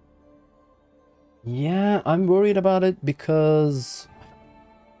 Yeah, I'm worried about it because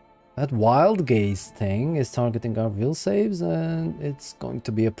that wild gaze thing is targeting our will saves and it's going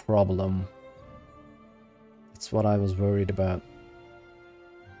to be a problem. That's what I was worried about.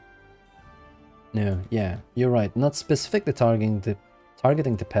 No, yeah, you're right. Not specifically targeting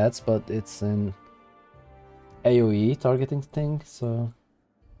the pets, but it's an AoE targeting thing, so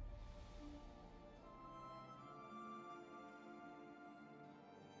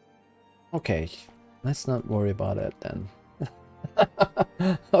okay, let's not worry about it then.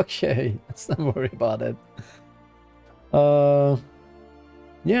 Okay, let's not worry about it.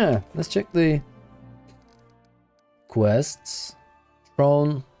 Yeah, let's check the quests.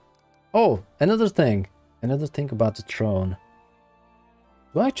 Throne. Oh, another thing about the throne.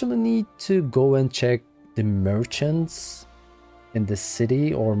 Do I actually need to go and check the merchants in the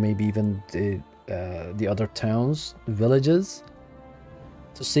city, or maybe even the other towns, villages,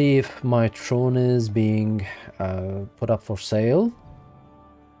 to see if my throne is being put up for sale?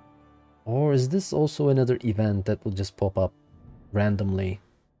 Or is this also another event that will just pop up randomly?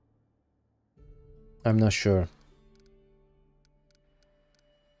 I'm not sure.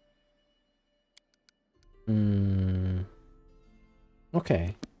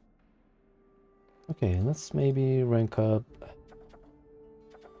 Okay. Okay, let's maybe rank up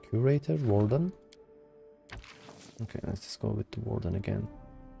Curator, Warden. Okay, let's just go with the Warden again.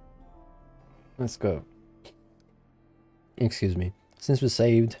 Let's go. Excuse me. Since we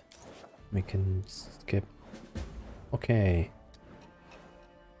saved, we can skip. Okay.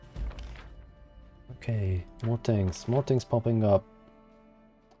 Okay, more things popping up.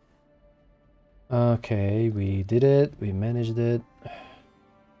 Okay, we did it, we managed it.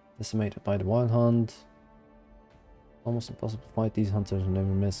 Decimated by the wild hunt. Almost impossible to fight these hunters who never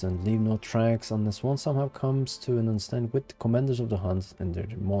miss and leave no tracks unless one somehow comes to an understanding with the commanders of the hunt and their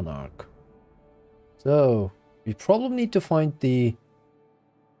monarch. So, we probably need to find the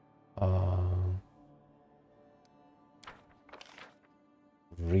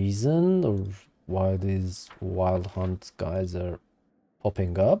reason or why these wild hunt guys are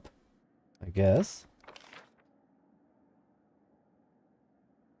popping up, I guess.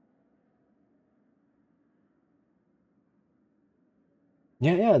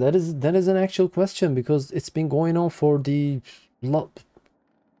 Yeah, that is an actual question because it's been going on for the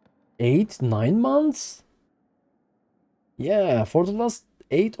 8-9 months. Yeah, for the last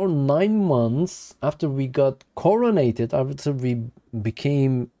 8 or 9 months after we got coronated, after we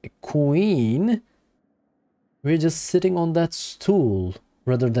became a queen, we're just sitting on that stool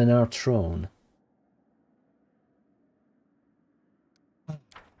rather than our throne.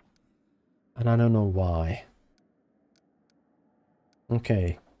 And I don't know why.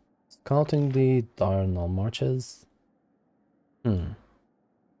 Okay. Scouting the diurnal marches. We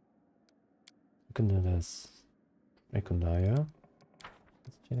can do this. Rekundaya.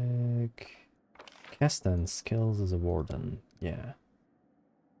 Let's check. Kasten skills as a warden. Yeah.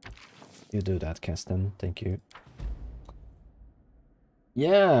 You do that, Kasten. Thank you.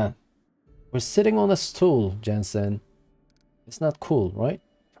 Yeah. We're sitting on a stool, Jensen. It's not cool, right?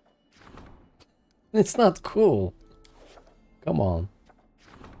 It's not cool. Come on.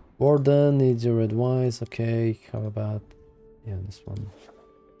 Warden needs your advice. Okay, how about... yeah, this one.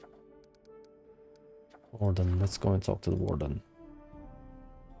 Warden, let's go and talk to the warden.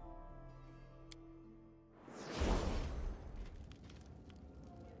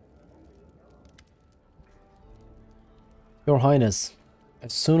 Your Highness,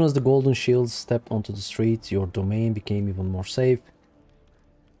 as soon as the Golden Shields stepped onto the streets, your domain became even more safe.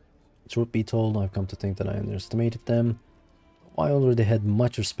 Truth be told, I've come to think that I underestimated them. I already had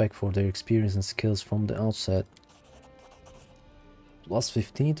much respect for their experience and skills from the outset. Plus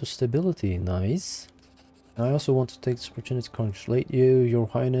 15 to stability, nice. I also want to take this opportunity to congratulate you, Your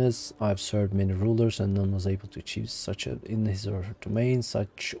Highness. I've served many rulers and none was able to achieve such order in his or her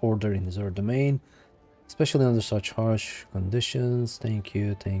domain, especially under such harsh conditions. Thank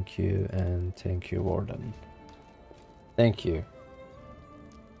you, and thank you, Warden. Thank you.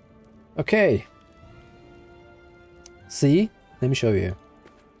 Okay. See? Let me show you.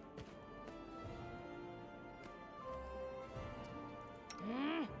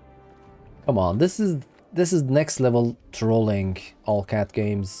 Come on, this is next level trolling, Owlcat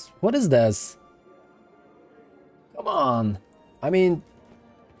Games. What is this? Come on. I mean,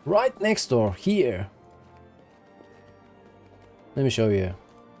 right next door, here. Let me show you.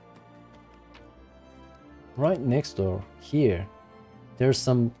 Right next door, here. There's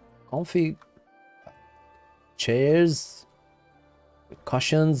some comfy chairs,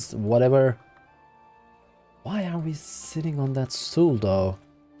 cushions, whatever. Why are we sitting on that stool though?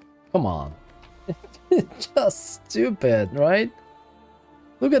 Come on. Just stupid, right?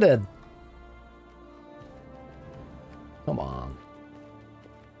 Look at it. Come on.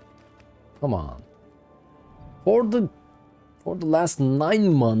 Come on. For the last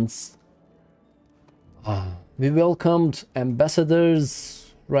 9 months, we welcomed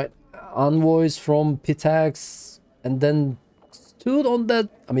ambassadors, right? Envoys from Pitax, and then stood on that,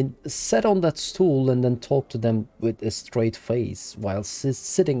 I mean, sat on that stool and then talked to them with a straight face while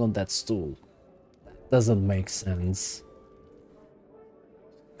sitting on that stool. That doesn't make sense.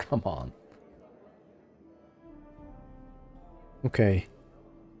 Come on. Okay.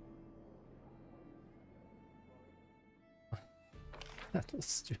 That was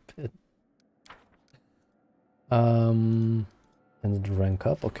stupid. And the rank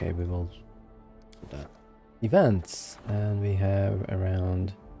up. Okay, we will do that. Events, and we have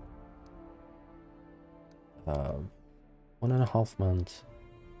around 1.5 months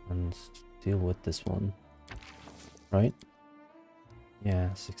and deal with this one, right?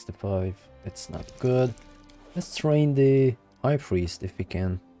 Yeah, 65. It's not good. Let's train the high priest if we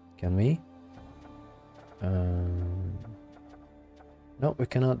can. Can we? No, we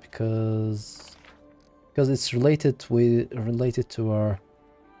cannot because it's related to our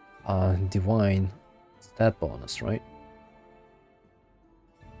divine stat bonus, right?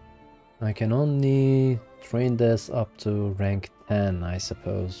 I can only train this up to rank 10, I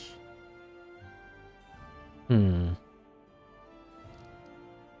suppose. And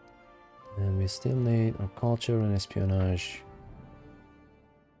we still need our culture and espionage.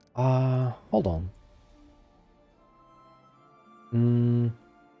 Hold on.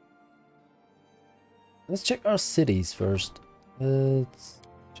 Let's check our cities first. Let's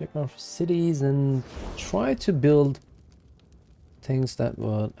check our cities and try to build things that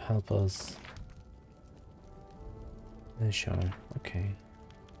would help us. Sure, okay.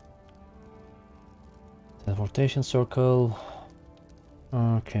 Teleportation circle.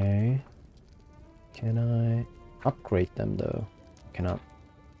 Okay. Can I upgrade them though? Cannot.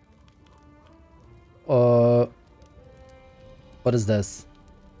 What is this?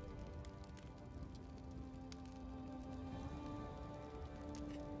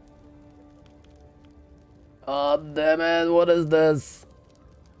 Oh damn it, what is this?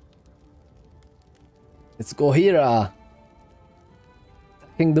 It's Gohira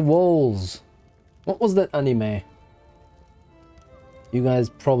attacking the walls. What was that anime? You guys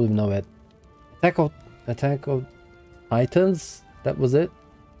probably know it. Attack of Titans? That was it?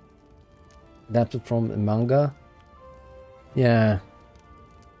 Adapted from a manga? Yeah.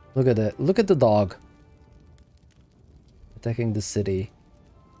 Look at it. Look at the dog. Attacking the city.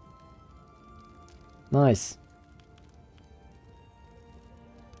 Nice.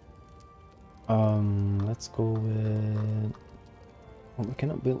 Let's go with... Oh, we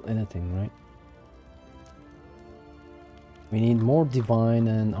cannot build anything, right? We need more divine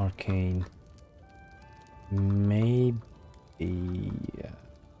and arcane. Maybe... Yeah.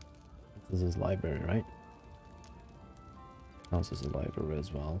 This is library, right? This is a library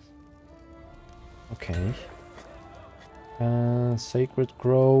as well. Okay. Sacred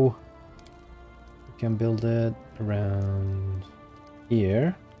Grow. We can build it around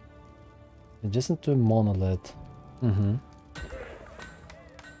here. Adjacent to a monolith. The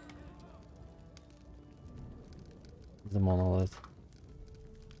monolith.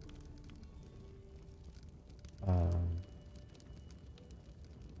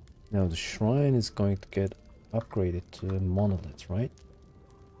 Now the shrine is going to get upgraded to a monolith, right?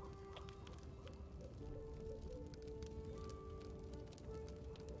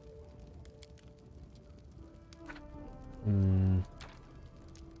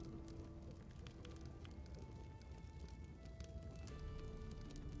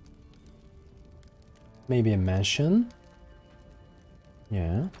 Maybe a mansion.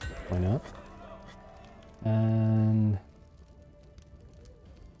 Yeah, why not? And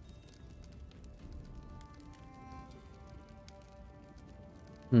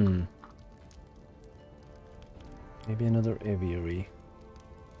maybe another aviary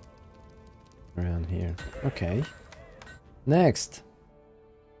around here. Okay. Next.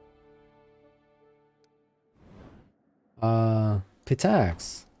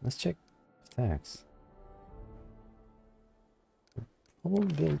 Pitax. Let's check Pitax.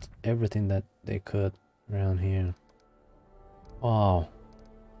 Probably built everything that they could around here. Wow.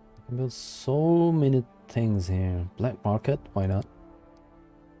 I can build so many things here. Black market, why not?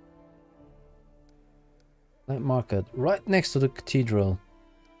 Black market, right next to the cathedral.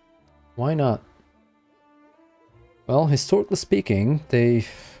 Why not? Well, historically speaking,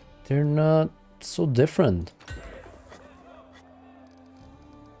 they're not so different.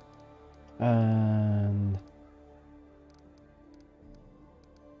 And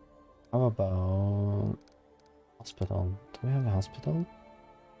how about hospital? Do we have a hospital?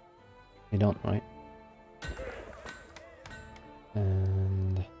 We don't, right?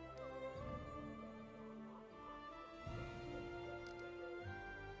 And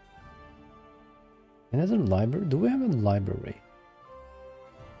another library? Do we have a library?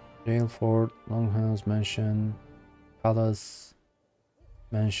 Jail, fort, longhouse, mansion, palace,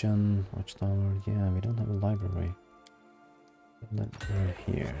 mansion, watchtower. Yeah, we don't have a library. Library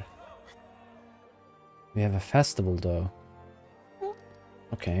here. We have a festival though.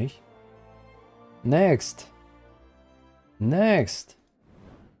 Okay. Next. Next.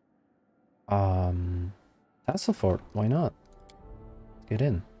 Tassel Fort. Why not? Get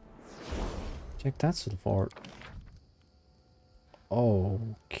in. Check Tassel Fort.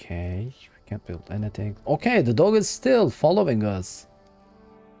 Okay. We can't build anything. Okay, the dog is still following us.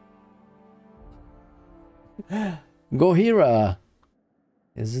 Gohira.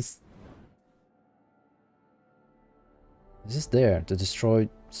 Is this there to destroy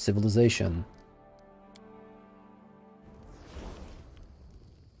civilization?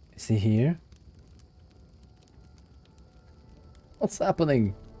 Is he here? What's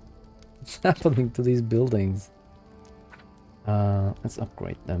happening? What's happening to these buildings? Let's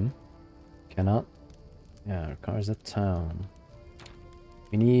upgrade them. Cannot. Yeah, cars at town.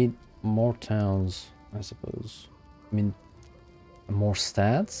 We need more towns, I suppose. I mean, more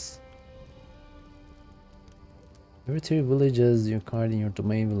stats? Every 3 villages your card in your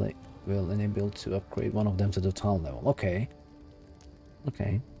domain will enable to upgrade one of them to the town level. Okay.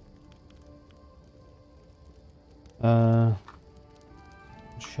 Okay. What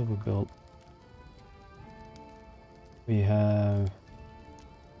should we build? We have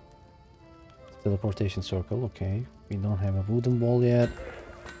teleportation circle. Okay. We don't have a wooden wall yet.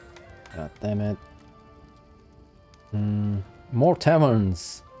 God damn it. More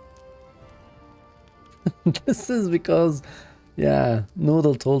taverns. This is because, yeah,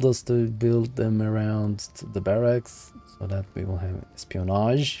 Noodle told us to build them around the barracks so that we will have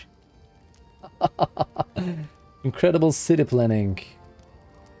espionage. Incredible city planning.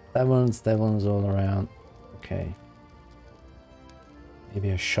 Taverns all around. Okay.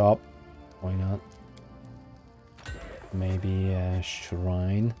 Maybe a shop. Why not? Maybe a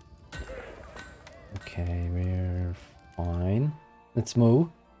shrine. Okay, we're fine. Let's move.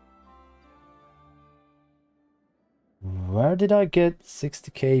 Where did I get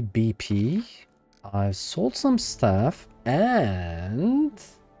 60k BP? I've sold some stuff and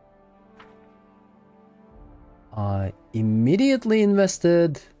I immediately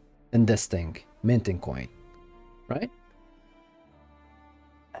invested in this thing, minting coin, right?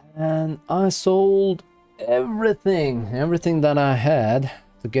 And I sold everything that I had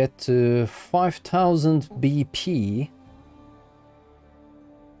to get to 5000 BP,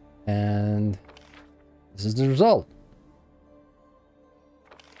 and this is the result.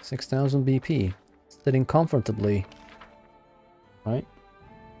 6000 BP, sitting comfortably, right?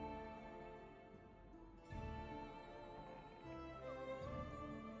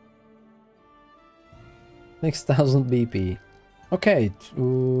 $6,000 BP. Okay,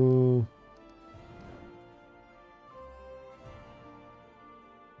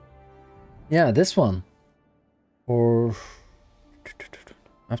 yeah, this one. Or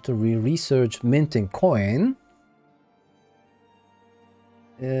after we research minting coin,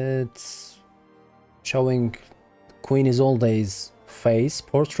 it's showing Queen Isolde's face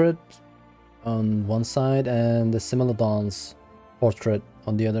portrait on one side and the Similodon's portrait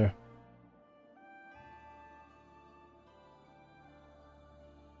on the other.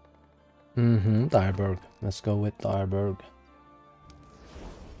 Direberg. Let's go with Direberg.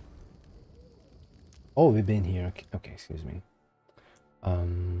 Oh, we've been here. Okay, okay, excuse me.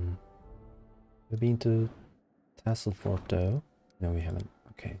 We've been to Tassel Fort though. No, we haven't.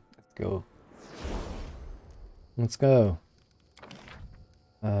 Okay, let's go. Let's go.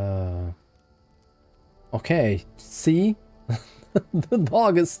 Okay, see? The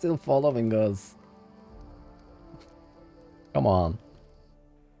dog is still following us. Come on.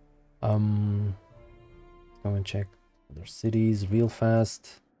 Let's go and check other cities real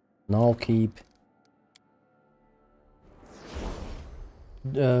fast. Null Keep.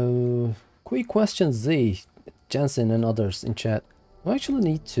 Quick question, Z, Jensen and others in chat. I actually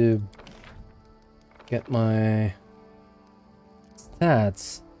need to get my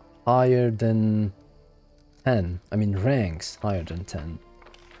stats higher than 10. I mean ranks higher than 10.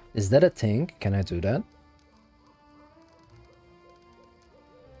 Is that a thing? Can I do that?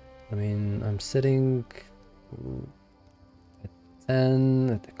 I mean, I'm sitting at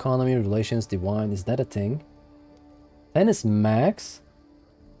 10 economy, relations, divine. Is that a thing? 10 is max?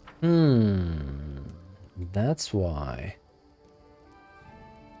 That's why.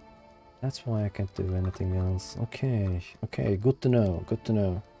 That's why I can't do anything else. Okay, okay, good to know, good to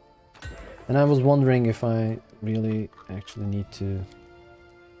know. And I was wondering if I really actually need to...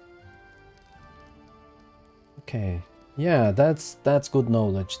 Okay, yeah, that's good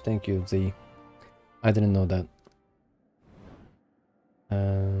knowledge. Thank you, Z. I didn't know that.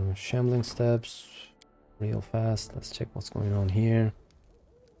 Shambling steps, real fast. Let's check what's going on here.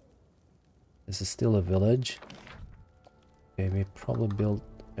 This is still a village. Okay, we probably built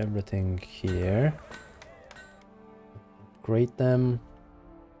everything here. Upgrade them.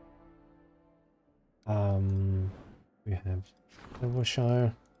 We have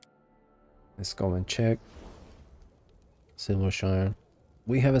Silvershire. Let's go and check. Silvershire.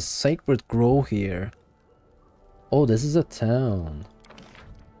 We have a sacred grove here. Oh, this is a town.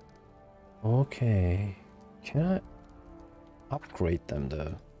 Okay. Can I upgrade them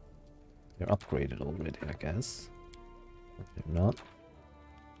though? They're upgraded already, I guess. But they're not.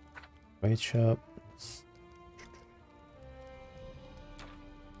 Trade shop.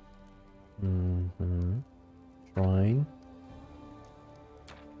 Shrine.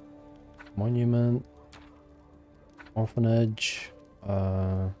 Monument. Orphanage.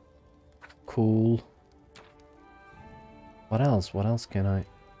 Cool. What else? What else can I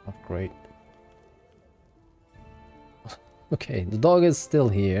upgrade? Okay, the dog is still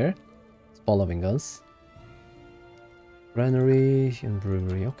here. It's following us. Granary and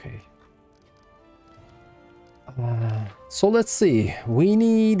brewery, okay. So let's see. We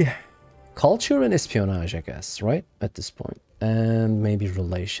need culture and espionage, I guess, right? At this point. And maybe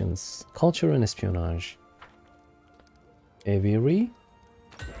relations. Culture and espionage. Aviary.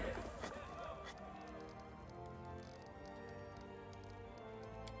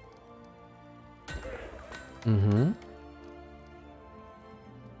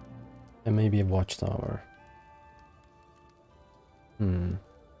 And maybe a watchtower.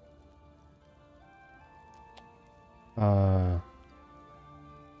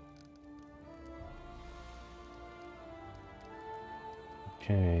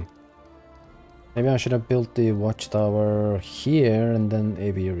 Okay. Maybe I should have built the watchtower here and then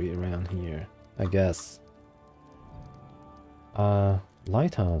aviary around here, I guess.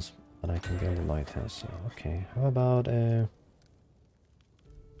 Lighthouse. But I can build a lighthouse, yeah. Okay, how about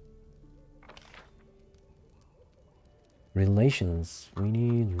relations? We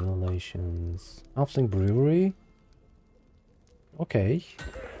need relations. Halfling brewery? Okay.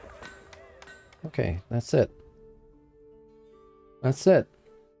 Okay, that's it. That's it.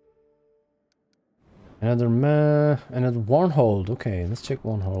 Another Warnhold. Okay, let's check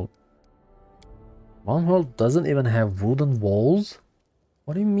Warnhold. Warnhold doesn't even have wooden walls?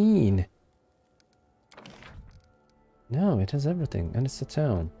 What do you mean? No, it has everything, and it's a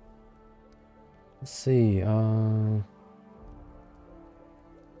town. Let's see, they're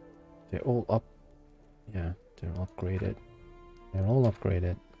all up. Yeah, they're upgraded. They're all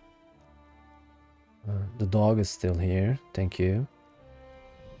upgraded. The dog is still here, thank you.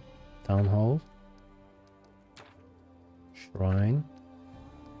 Town hall. Shrine.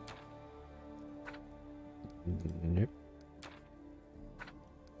 Nope.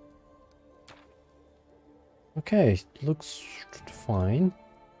 Okay, looks fine.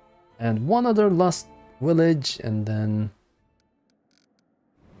 And one other last village, and then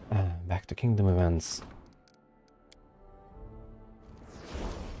back to kingdom events.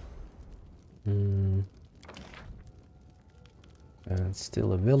 And it's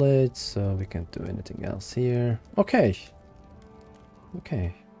still a village, so we can't do anything else here. Okay.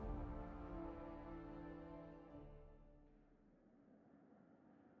 Okay.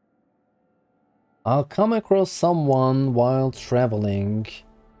 I'll come across someone while traveling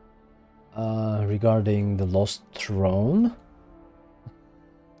regarding the lost throne.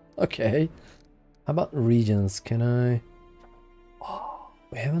 Okay. How about regions? Can I... Oh,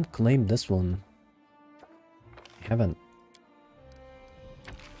 we haven't claimed this one. We haven't.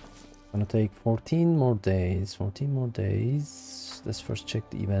 Gonna take 14 more days. 14 more days. Let's first check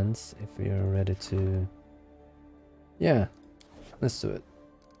the events if we are ready to... Yeah, let's do it.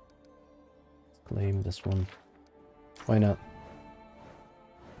 Claim this one. Why not?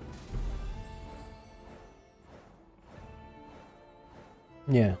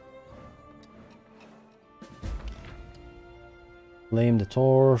 Yeah. Claim the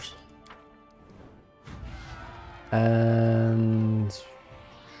Taurs. And...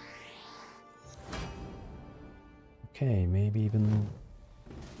 Okay, maybe even...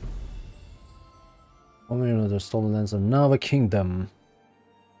 How many other stolen lands are now a kingdom?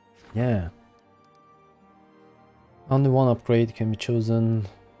 Yeah. Only one upgrade can be chosen.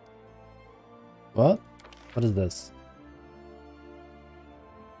 What? What is this?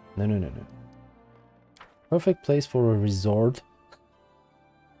 No, no, no, no. Perfect place for a resort.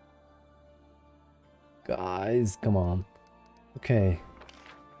 Guys, come on. Okay.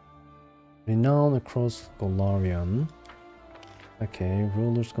 Renown across Golarion. Okay,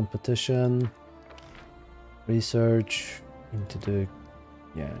 rulers competition. Research into the...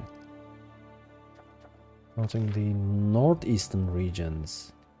 yeah. Counting the northeastern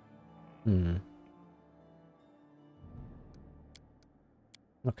regions.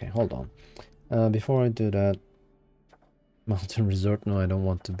 Okay, hold on. Before I do that... Mountain resort? No, I don't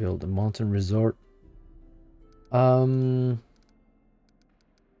want to build a mountain resort. No,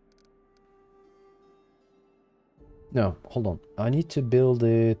 hold on. I need to build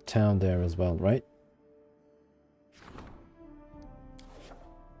a town there as well, right?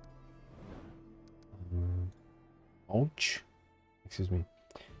 Ouch. Excuse me.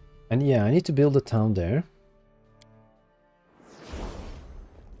 And yeah, I need to build a town there.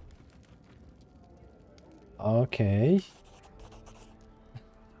 Okay.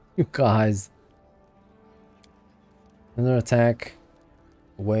 You guys. Another attack.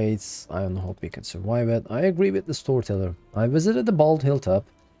 Waits. I don't hope we can survive it. I agree with the storyteller. I visited the Bald Hilltop,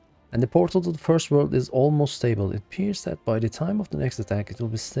 and the portal to the first world is almost stable. It appears that by the time of the next attack, it will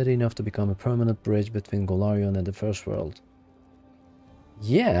be steady enough to become a permanent bridge between Golarion and the first world.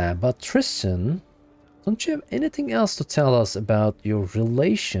 Yeah, but Tristan, don't you have anything else to tell us about your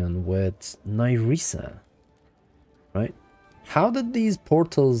relation with Nyrisa? Right? How did these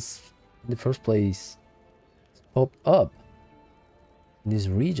portals in the first place pop up in these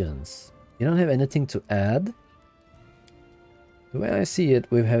regions? You don't have anything to add? The way I see it,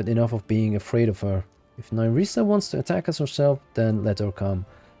 we've had enough of being afraid of her. If Nyrisa wants to attack us herself, then let her come.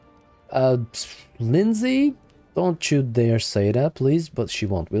 Lindsay, don't you dare say that, please. But she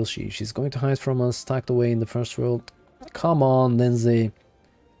won't, will she? She's going to hide from us, tucked away in the first world. Come on, Lindsay.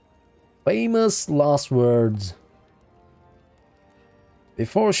 Famous last words.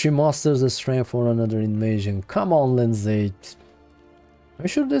 Before she musters the strength for another invasion. Come on, Lindsay. I'm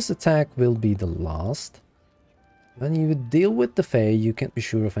sure this attack will be the last. When you deal with the Fae, you can't be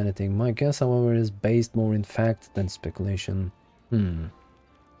sure of anything. My guess, however, is based more in fact than speculation.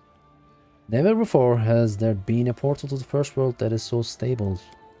 Never before has there been a portal to the first world that is so stable.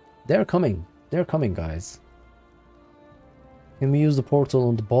 They're coming. They're coming, guys. Can we use the portal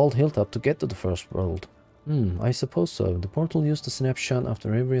on the Bald Hilltop to get to the first world? I suppose so. The portal used a snapshot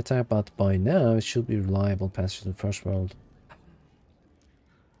after every attack, but by now it should be reliable passage to the first world.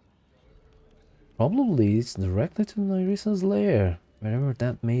 Probably leads directly to Nyrisa's lair, wherever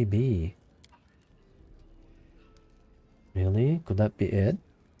that may be. Really? Could that be it?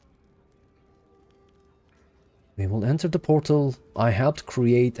 We will enter the portal I helped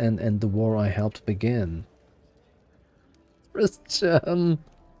create and end the war I helped begin. Christian!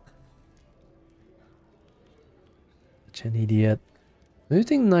 Such an idiot. Do you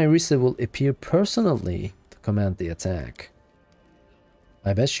think Nyrisa will appear personally to command the attack?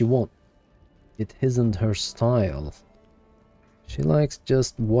 I bet she won't. It isn't her style. She likes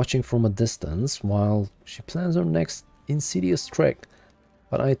just watching from a distance while she plans her next insidious trick.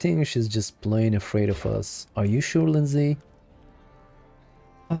 But I think she's just plain afraid of us. Are you sure, Lindsay?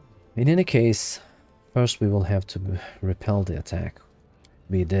 In any case, first we will have to repel the attack.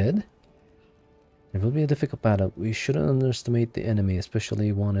 We did. It will be a difficult battle. We shouldn't underestimate the enemy,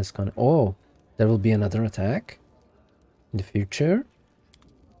 especially one as kind of... Oh, there will be another attack in the future?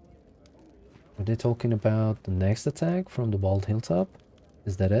 Are they talking about the next attack from the Bald Hilltop?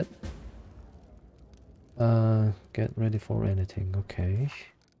 Is that it? Get ready for anything. Okay.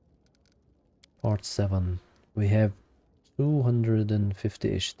 Part 7. We have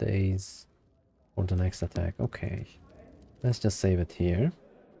 250-ish days for the next attack. Okay. Let's just save it here.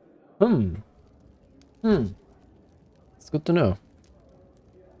 It's good to know.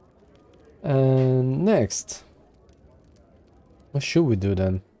 And next. What should we do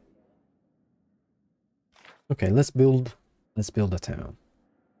then? Okay, let's build a town.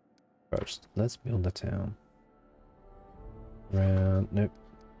 First, let's build a town. Nope.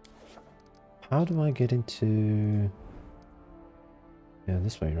 How do I get into... Yeah,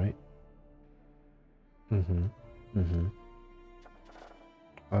 this way, right?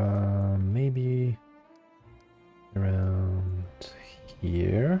 Maybe around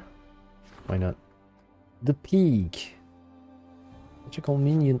here. Why not? The Peak. Such a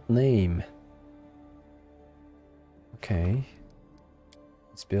convenient name. Okay.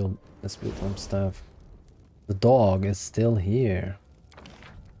 Let's build some stuff. The dog is still here.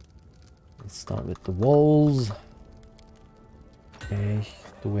 Let's start with the walls. Okay,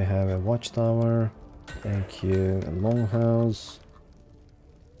 do we have a watchtower? Thank you. A longhouse.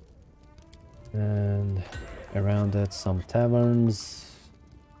 And around it some taverns.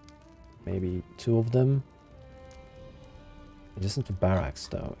 Maybe 2 of them. Just into barracks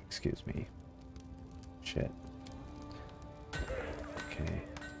though, excuse me. Shit. Okay.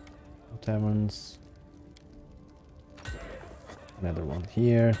 Taverns. Another one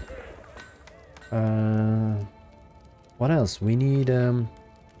here. What else? We need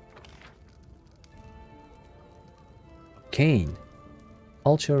arcane.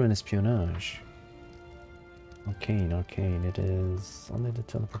 Culture and espionage. Arcane, arcane. It is only the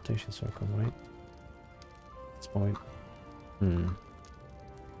teleportation circle, right? This point.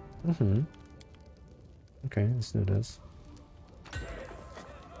 Okay, let's do this.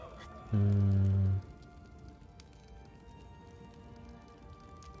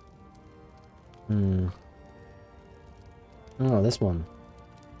 Oh, this one.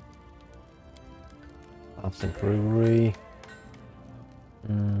 Absent brewery.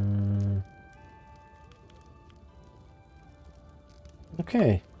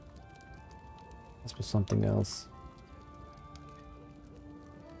 Okay. Let's put something else.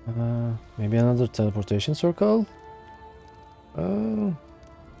 Maybe another teleportation circle? Oh.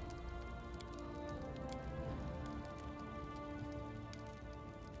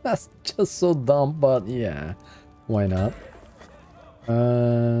 That's just so dumb, but yeah. Why not?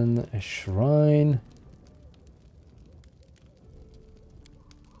 And a shrine.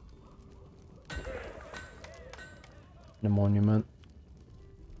 And a monument.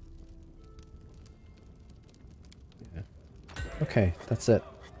 Yeah. Okay, that's it.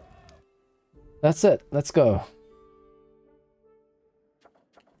 That's it. Let's go.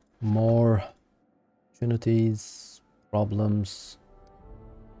 More opportunities, problems.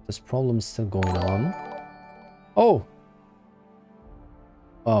 This problem is still going on. Oh!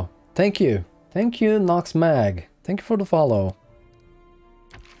 Oh, thank you. Thank you, Nox Mag. Thank you for the follow.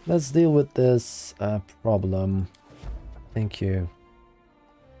 Let's deal with this problem. Thank you.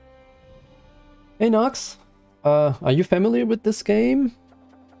 Hey, Nox. Are you familiar with this game?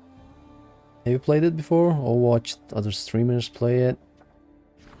 Have you played it before or watched other streamers play it?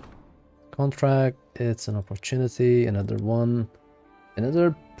 Contract, it's an opportunity, another one.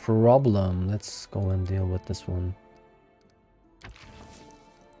 Another problem. Let's go and deal with this one.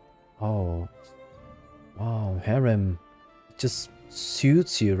 Oh. Wow, harem. It just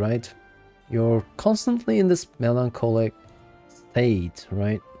suits you, right? You're constantly in this melancholic state,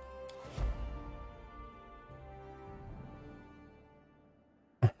 right?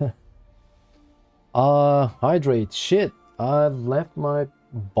 Hydrate. Shit, I've left my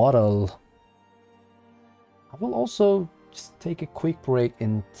bottle. I will also just take a quick break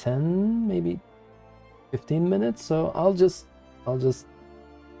in 10, maybe 15 minutes. So I'll just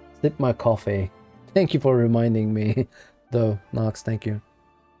sip my coffee. Thank you for reminding me, though, Nox. Thank you.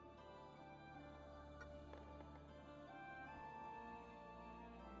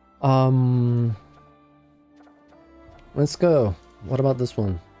 Let's go. What about this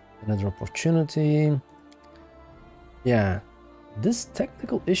one? Another opportunity. Yeah, this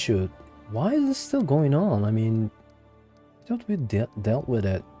technical issue. Why is this still going on? I mean, I thought we dealt with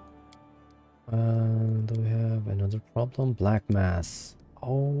it. Do we have another problem? Black mass.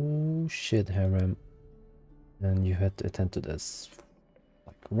 Oh shit, harem. And you had to attend to this.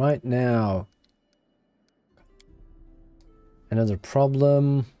 Like right now. Another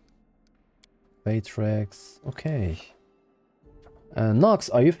problem. Matrix. Okay. Nox,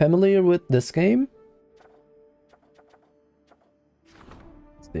 are you familiar with this game?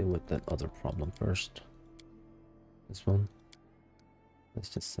 Let's deal with that other problem first. This one. Let's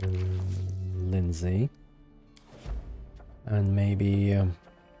just say Lindsay. And maybe we have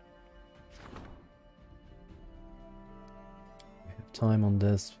time on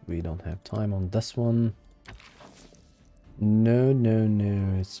this. We don't have time on this one. No, no,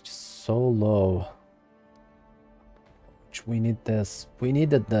 no. It's just so low. We need this. We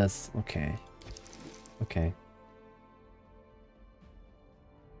needed this. Okay. Okay.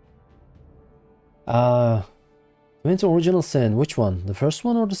 Went to Original Sin. Which one? The first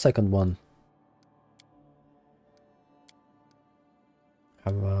one or the second one?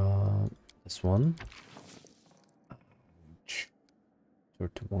 How about this one?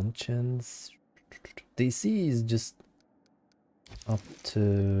 31 chance. DC is just up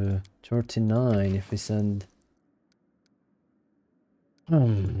to 39 if we send...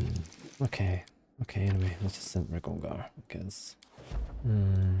 Okay. Okay, anyway, let's just send Regongar, I guess.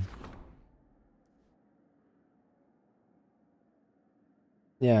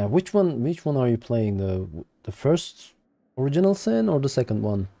 Yeah, which one are you playing? The first original sin or the second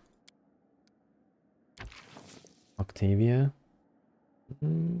one? Octavia.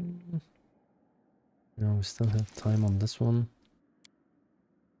 No, we still have time on this one.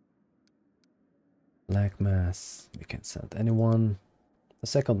 Black Mass. We can send anyone. The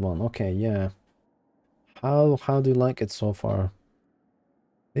second one. Okay, yeah. How do you like it so far?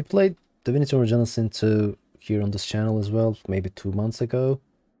 We played Divinity Original Sin 2 here on this channel as well, maybe 2 months ago.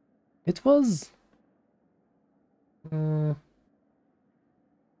 It was...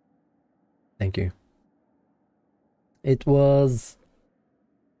 thank you. It was...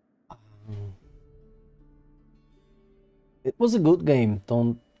 it was a good game,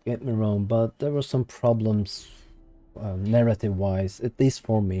 don't get me wrong, but there were some problems narrative-wise, at least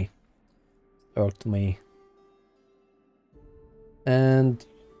for me. Irked me. And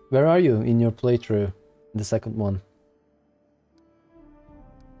where are you in your playthrough? The second one.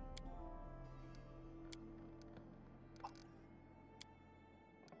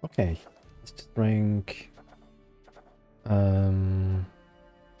 Okay, let's just bring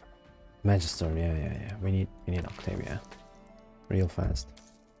Magister. Yeah. We need Octavia. Real fast.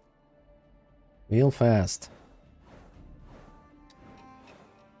 Real fast.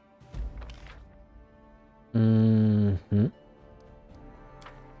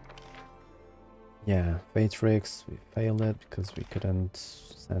 Yeah, Fatrix, we failed it because we couldn't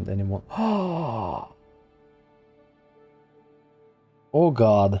send anyone. Oh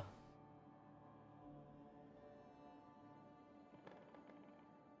god.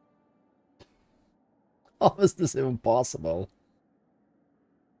 How is this even possible?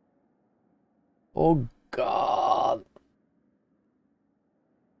 Oh god.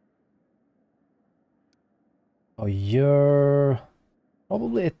 Oh, you're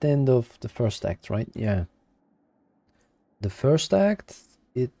probably at the end of the first act, right? Yeah. The first act,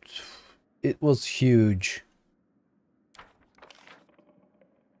 it was huge.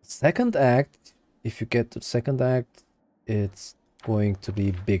 Second act, if you get to the second act, it's going to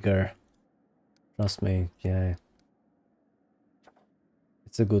be bigger. Trust me, yeah.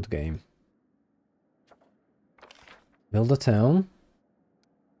 It's a good game. Build a town.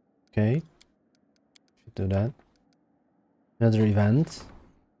 Okay. Should do that. Another event.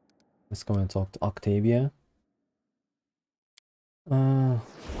 Let's go and talk to Octavia.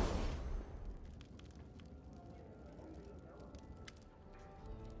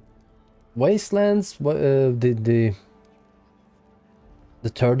 Wastelands, the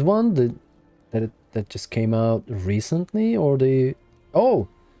third one, that just came out recently, or the... oh,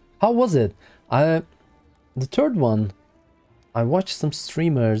 how was it? The third one, I watched some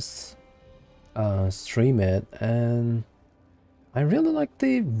streamers stream it, and I really like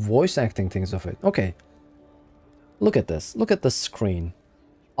the voice acting things of it. Okay, look at this. Look at the screen.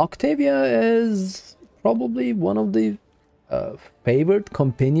 Octavia is probably one of the favorite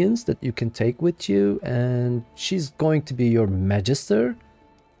companions that you can take with you, and she's going to be your magister,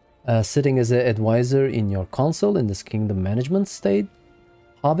 sitting as an advisor in your council in this kingdom management state.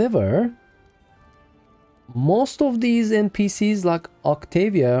 However, most of these NPCs like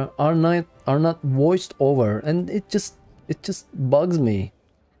Octavia are not voiced over, and it just bugs me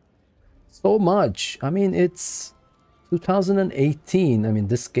so much. I mean, it's 2018. I mean,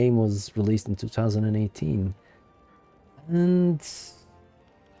 this game was released in 2018. And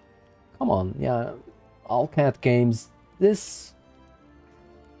come on, yeah, Owlcat Games, this,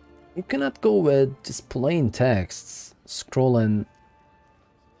 you cannot go with just plain texts scrolling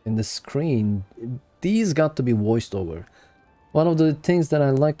in the screen. These got to be voiced over. One of the things that I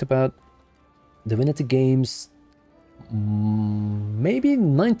liked about Divinity Games, maybe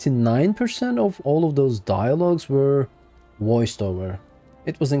 99% of all of those dialogues were voiced over.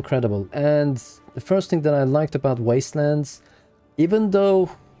 It was incredible. And the first thing that I liked about Wastelands, even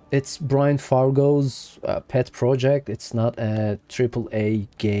though it's Brian Fargo's pet project, it's not a AAA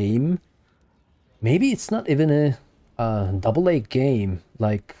game. Maybe it's not even a AA game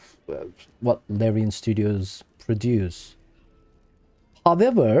like what Larian Studios produce.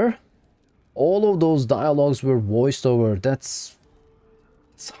 However, all of those dialogues were voiced over. That's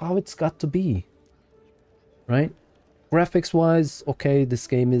how it's got to be, right? Graphics wise, okay, this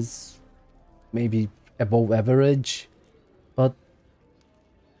game is maybe above average, but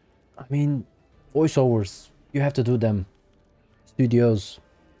I mean, voiceovers, you have to do them. Studios,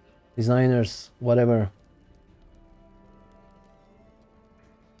 designers, whatever.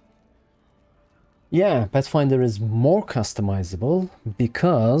 Yeah, Pathfinder is more customizable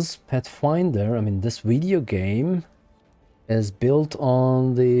because Pathfinder, I mean, this video game is built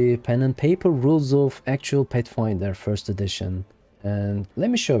on the pen and paper rules of actual Pathfinder first edition. And let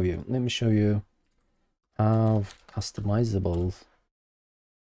me show you how customizable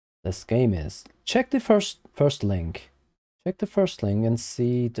this game is. Check the first link. Check the first link and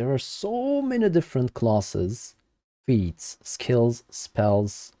see there are so many different classes, feats, skills,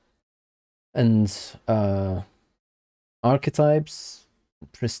 spells, and archetypes,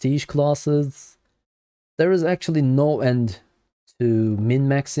 prestige classes. There is actually no end to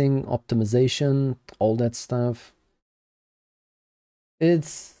min-maxing, optimization, all that stuff.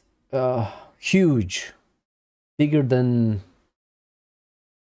 It's huge, bigger than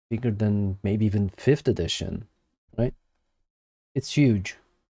maybe even 5th edition, right? It's huge.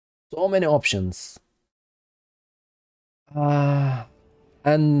 So many options.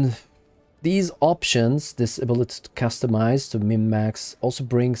 And these options, this ability to customize, to min-max, also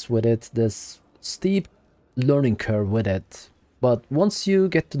brings with it this steep learning curve with it. But once you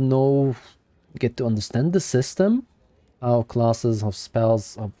get to understand the system, how classes, how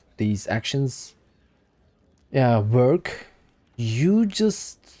spells, how these actions work, you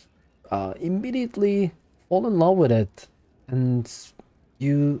just immediately fall in love with it, and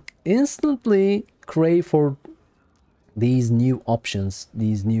you instantly crave for these new options,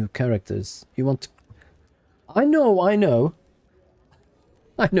 these new characters. You want to... I know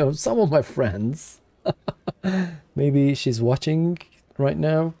some of my friends, maybe she's watching right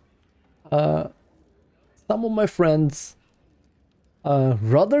now, some of my friends,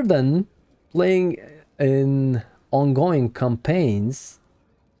 rather than playing in ongoing campaigns,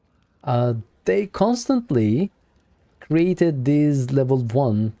 they constantly created these level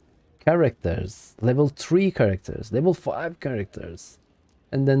 1 characters, level 3 characters, level 5 characters,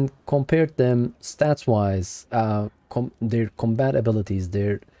 and then compared them stats wise, their combat abilities,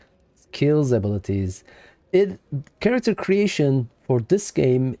 their skills abilities. Character creation for this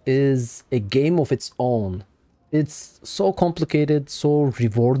game is a game of its own. It's so complicated, so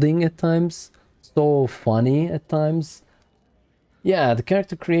rewarding at times, so funny at times. Yeah, the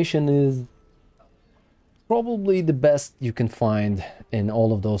character creation is probably the best you can find in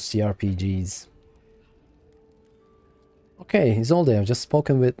all of those CRPGs. Okay, Isolde, I've just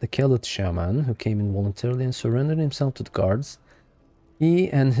spoken with the Kelut shaman who came in voluntarily and surrendered himself to the guards. He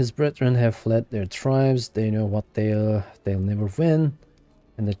and his brethren have fled their tribes. They know what they'll never win,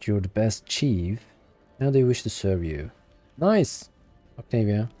 and that you're the best chief. Now they wish to serve you. Nice,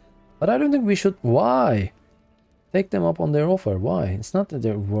 Octavia. But I don't think we should... Why? Take them up on their offer. Why? It's not that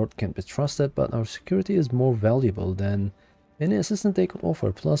their word can be trusted, but our security is more valuable than any assistance they could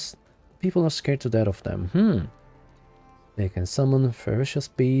offer. Plus, people are scared to death of them. They can summon ferocious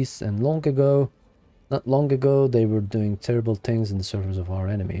beasts, and not long ago, they were doing terrible things in the service of our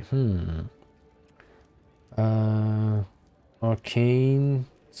enemy. Arcane.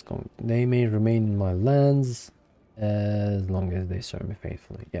 They may remain in my lands as long as they serve me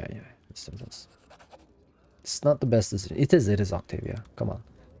faithfully. Yeah. It's not the best decision. It is Octavia. Come on.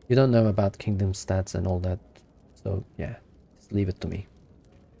 You don't know about kingdom stats and all that. So, yeah. Just leave it to me.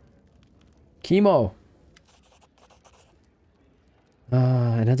 Chemo.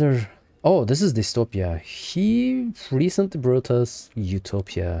 Another... Oh, this is Dystopia. He recently brought us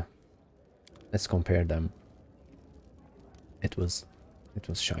Utopia. Let's compare them. It was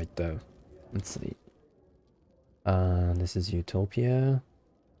shite though. Let's see. This is Utopia.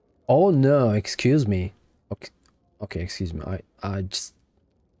 Oh no, excuse me. Okay, excuse me. I just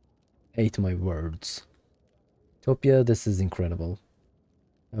ate my words. Utopia, this is incredible.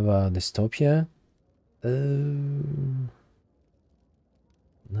 How about Dystopia?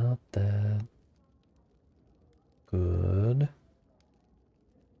 Not that good.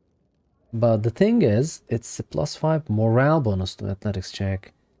 But the thing is, it's a +5 morale bonus to athletics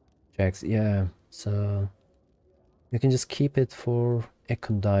checks. Yeah, so you can just keep it for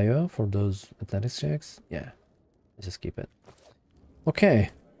Ekondayo for those athletics checks. Yeah, just keep it. Okay,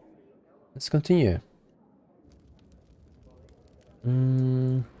 let's continue.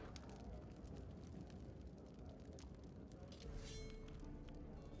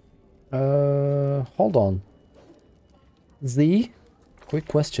 Hold on. Z, quick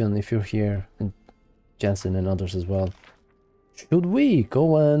question if you're here, and Jensen and others as well. Should we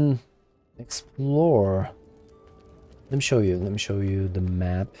go and explore? Let me show you the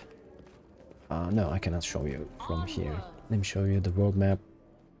map. No, I cannot show you from here. Let me show you the world map.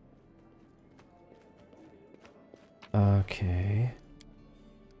 Okay.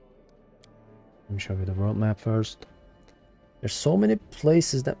 Let me show you the world map first. There's so many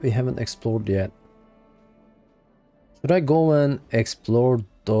places that we haven't explored yet. Should I go and explore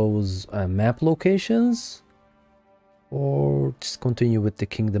those map locations? Or just continue with the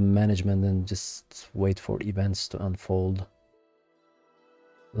kingdom management and just wait for events to unfold?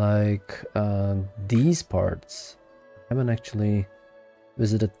 Like these parts. I haven't actually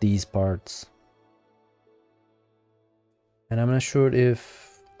visited these parts. And I'm not sure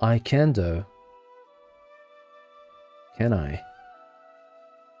if I can though. Can I?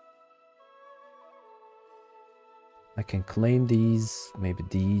 I can claim these, maybe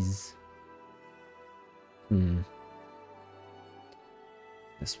these.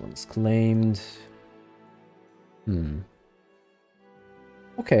 This one's claimed.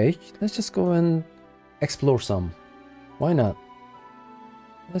 Okay, let's just go and explore some. Why not?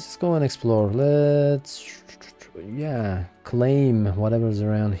 Let's just go and explore. Let's, yeah, claim whatever's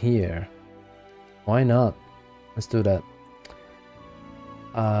around here. Why not? Let's do that.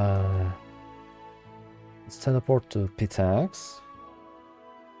 Let's teleport to Pitax.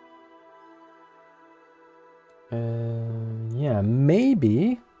 Yeah,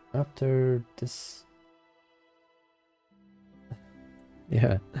 maybe after this.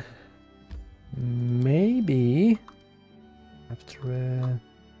 Yeah, maybe after.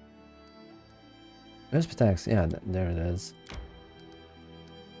 Where's Pitax? Yeah, there it is.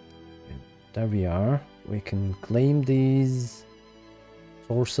 Okay, there we are. We can claim these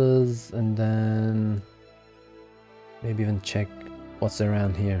sources and then maybe even check what's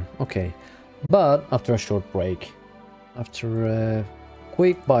around here. Okay, but after a short break, after a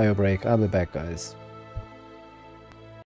quick bio break, I'll be back, guys.